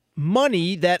get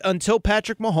money that until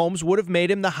Patrick Mahomes would have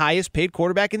made him the highest paid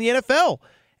quarterback in the NFL.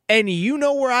 And you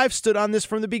know where I've stood on this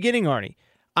from the beginning, Arnie.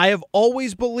 I have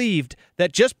always believed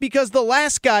that just because the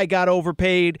last guy got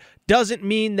overpaid doesn't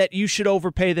mean that you should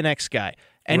overpay the next guy.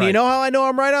 And You know how I know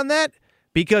I'm right on that?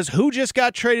 Because who just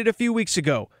got traded a few weeks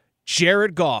ago?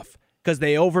 Jared Goff, because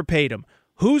they overpaid him.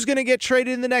 Who's going to get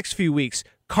traded in the next few weeks?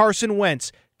 Carson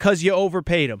Wentz, because you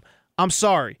overpaid him. I'm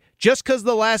sorry. Just because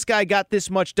the last guy got this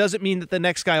much doesn't mean that the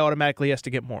next guy automatically has to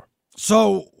get more.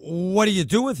 So what do you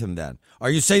do with him then? Are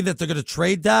you saying that they're going to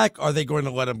trade Dak? Are they going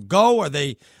to let him go? Are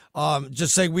they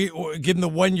just saying we give him the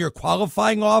 1-year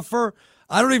qualifying offer?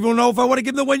 I don't even know if I want to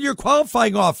give him the 1-year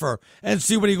qualifying offer and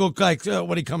see what he looks like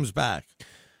when he comes back.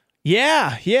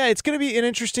 Yeah, it's going to be an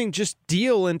interesting just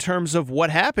deal in terms of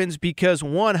what happens because,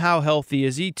 one, how healthy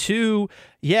is he? Two,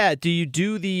 do you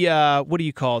do the, what do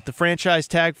you call it, the franchise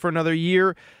tag for another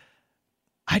year?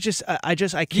 I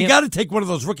can't. You got to take one of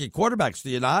those rookie quarterbacks, do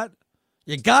you not?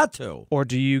 You got to. Or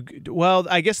do you, well,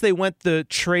 I guess they went the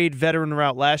trade veteran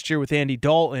route last year with Andy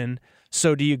Dalton.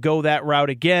 So do you go that route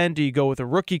again? Do you go with a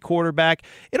rookie quarterback?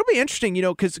 It'll be interesting,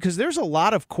 because there's a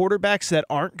lot of quarterbacks that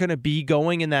aren't going to be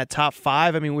going in that top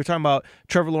 5. I mean, we're talking about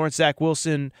Trevor Lawrence, Zach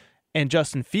Wilson, and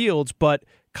Justin Fields, but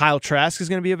Kyle Trask is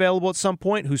going to be available at some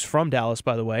point, who's from Dallas,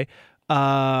 by the way.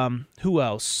 Who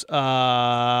else?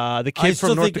 The kid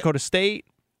from North Dakota State.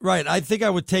 Right. I think I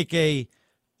would take a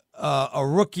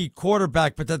rookie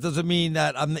quarterback, but that doesn't mean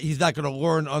that he's not going to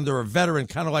learn under a veteran,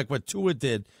 kind of like what Tua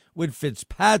did with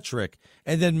Fitzpatrick,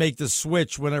 and then make the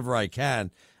switch whenever I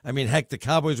can. I mean, heck, the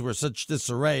Cowboys were such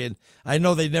disarray, and I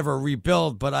know they never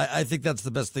rebuild, but I think that's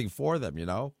the best thing for them,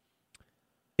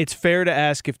 It's fair to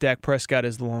ask if Dak Prescott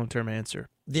is the long-term answer.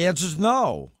 The answer is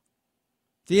no.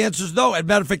 The answer is no. As a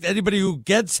matter of fact, anybody who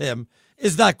gets him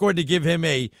is not going to give him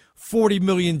a $40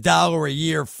 million a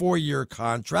year, 4-year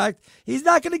contract. He's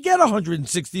not going to get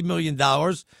 $160 million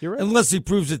unless he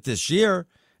proves it this year.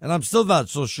 And I'm still not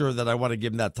so sure that I want to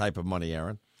give him that type of money,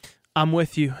 Aaron. I'm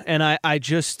with you. And I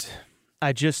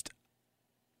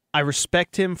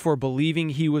respect him for believing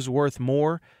he was worth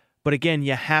more. But again,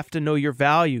 you have to know your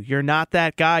value. You're not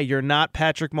that guy. You're not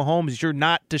Patrick Mahomes. You're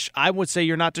not, I would say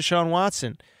you're not Deshaun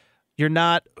Watson. You're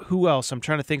not, who else? I'm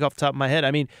trying to think off the top of my head. I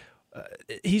mean,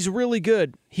 he's really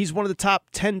good. He's one of the top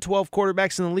 10, 12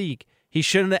 quarterbacks in the league. He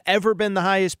shouldn't have ever been the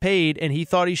highest paid, and he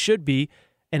thought he should be,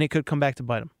 and it could come back to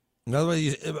bite him.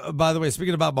 By the way,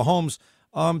 speaking about Mahomes,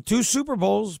 2 Super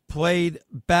Bowls, played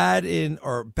bad in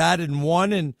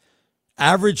one and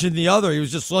average in the other. He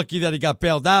was just lucky that he got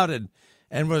bailed out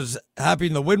and was happy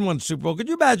to win one Super Bowl. Could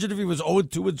you imagine if he was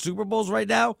 0-2 in Super Bowls right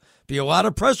now? Be a lot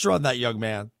of pressure on that young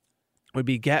man.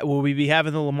 Will we be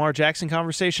having the Lamar Jackson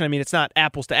conversation? I mean, it's not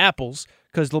apples to apples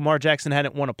because Lamar Jackson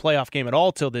hadn't won a playoff game at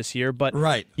all till this year. But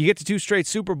right. You get to 2 straight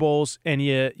Super Bowls and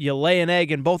you lay an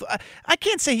egg in both. I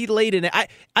can't say he laid an egg.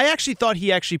 I actually thought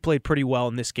he actually played pretty well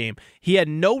in this game. He had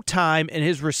no time, and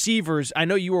his receivers, I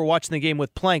know you were watching the game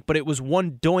with Plank, but it was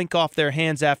one doink off their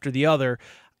hands after the other.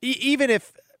 Even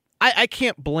if I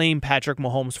can't blame Patrick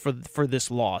Mahomes for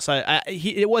this loss.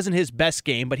 It wasn't his best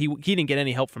game, but he didn't get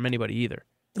any help from anybody either.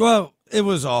 Well, it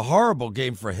was a horrible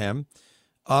game for him.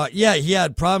 Yeah, he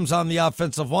had problems on the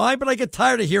offensive line, but I get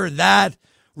tired of hearing that.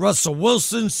 Russell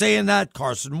Wilson saying that,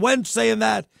 Carson Wentz saying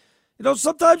that. You know,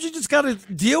 sometimes you just got to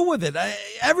deal with it.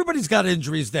 Everybody's got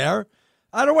injuries there.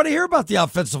 I don't want to hear about the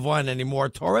offensive line anymore.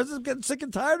 Torres is getting sick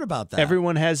and tired about that.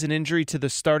 Everyone has an injury to the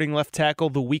starting left tackle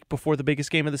the week before the biggest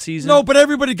game of the season. No, but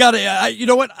everybody got it. You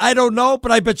know what? I don't know,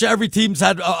 but I bet you every team's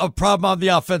had a problem on the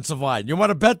offensive line. You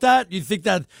want to bet that? You think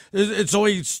that it's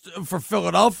only for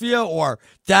Philadelphia or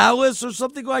Dallas or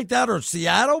something like that, or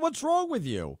Seattle? What's wrong with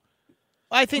you?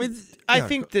 I think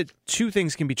that 2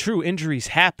 things can be true. Injuries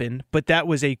happen, but that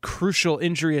was a crucial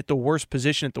injury at the worst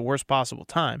position at the worst possible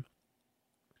time.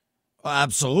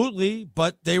 Absolutely,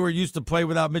 but they were used to play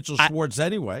without Mitchell Schwartz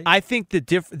anyway. I think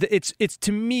it's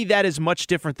to me that is much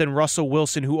different than Russell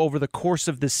Wilson, who over the course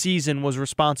of the season was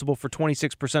responsible for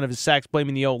 26% of his sacks,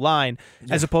 blaming the O-line,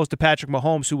 as opposed to Patrick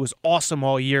Mahomes, who was awesome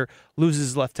all year, loses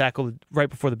his left tackle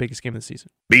right before the biggest game of the season.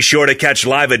 Be sure to catch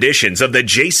live editions of The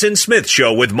Jason Smith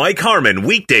Show with Mike Harmon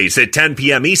weekdays at 10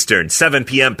 p.m. Eastern, 7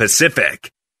 p.m.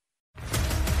 Pacific.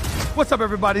 What's up,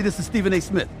 everybody? This is Stephen A.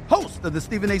 Smith, host of the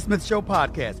Stephen A. Smith Show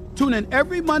podcast. Tune in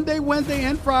every Monday, Wednesday,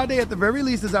 and Friday at the very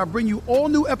least as I bring you all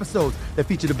new episodes that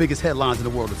feature the biggest headlines in the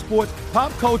world of sports,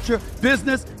 pop culture,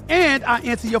 business, and I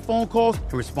answer your phone calls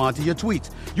and respond to your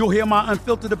tweets. You'll hear my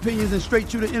unfiltered opinions and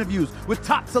straight-shooter interviews with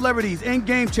top celebrities and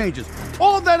game changers.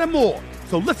 All that and more.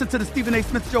 So listen to the Stephen A.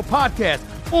 Smith Show podcast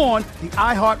on the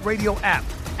iHeartRadio app,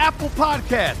 Apple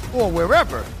Podcasts, or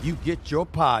wherever you get your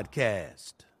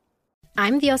podcast.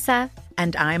 I'm Diosa.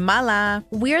 And I'm Mala.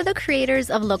 We're the creators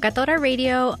of Locatora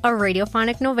Radio, a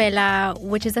radiophonic novela,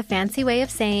 which is a fancy way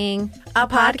of saying a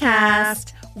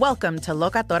podcast. Welcome to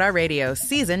Locatora Radio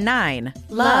Season 9.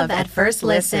 Love at First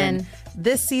Listen.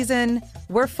 This season,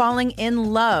 we're falling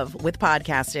in love with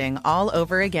podcasting all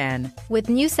over again. With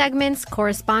new segments,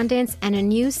 correspondence, and a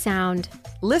new sound.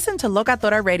 Listen to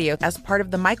Locatora Radio as part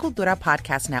of the My Cultura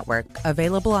Podcast Network,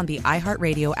 available on the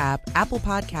iHeartRadio app, Apple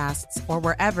Podcasts, or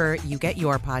wherever you get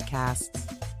your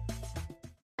podcasts.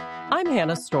 I'm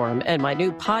Hannah Storm, and my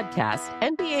new podcast,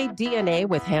 NBA DNA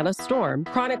with Hannah Storm,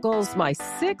 chronicles my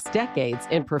 6 decades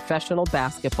in professional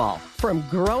basketball. From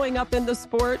growing up in the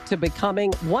sport to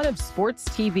becoming one of sports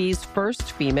TV's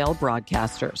first female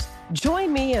broadcasters.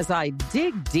 Join me as I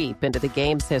dig deep into the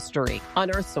game's history,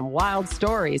 unearth some wild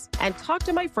stories, and talk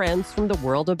to my friends from the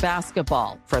world of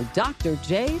basketball, from Dr.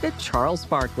 J to Charles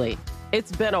Barkley.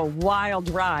 It's been a wild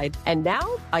ride, and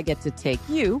now I get to take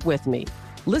you with me.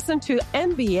 Listen to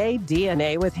NBA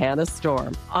DNA with Hannah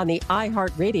Storm on the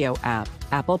iHeartRadio app,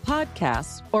 Apple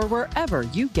Podcasts, or wherever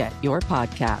you get your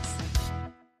podcasts.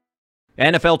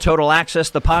 NFL Total Access,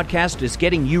 the podcast, is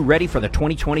getting you ready for the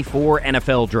 2024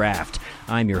 NFL Draft.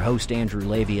 I'm your host, Andrew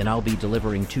Levy, and I'll be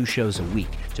delivering 2 shows a week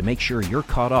to make sure you're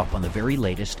caught up on the very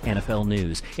latest NFL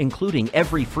news, including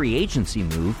every free agency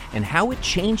move and how it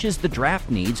changes the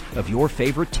draft needs of your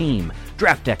favorite team.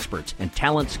 Draft experts and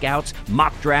talent scouts,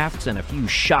 mock drafts, and a few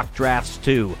shock drafts,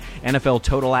 too. NFL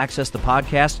Total Access, the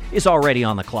podcast, is already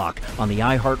on the clock on the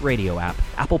iHeartRadio app,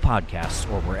 Apple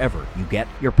Podcasts, or wherever you get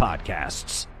your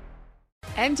podcasts.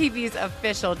 MTV's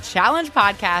official Challenge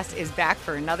podcast is back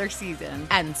for another season.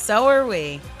 And so are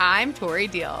we. I'm Tori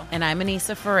Deal. And I'm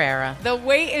Anissa Ferreira. The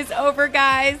wait is over,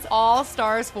 guys. All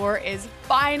Stars 4 is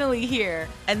finally here.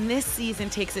 And this season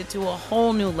takes it to a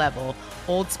whole new level.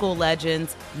 Old school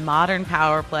legends, modern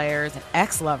power players, and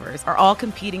ex-lovers are all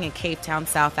competing in Cape Town,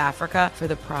 South Africa for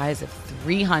the prize of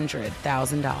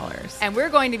 $300,000. And we're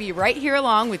going to be right here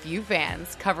along with you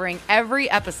fans, covering every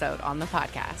episode on the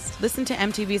podcast. Listen to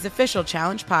MTV's official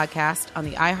Challenge podcast on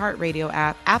the iHeartRadio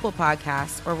app, Apple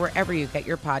Podcasts, or wherever you get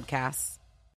your podcasts.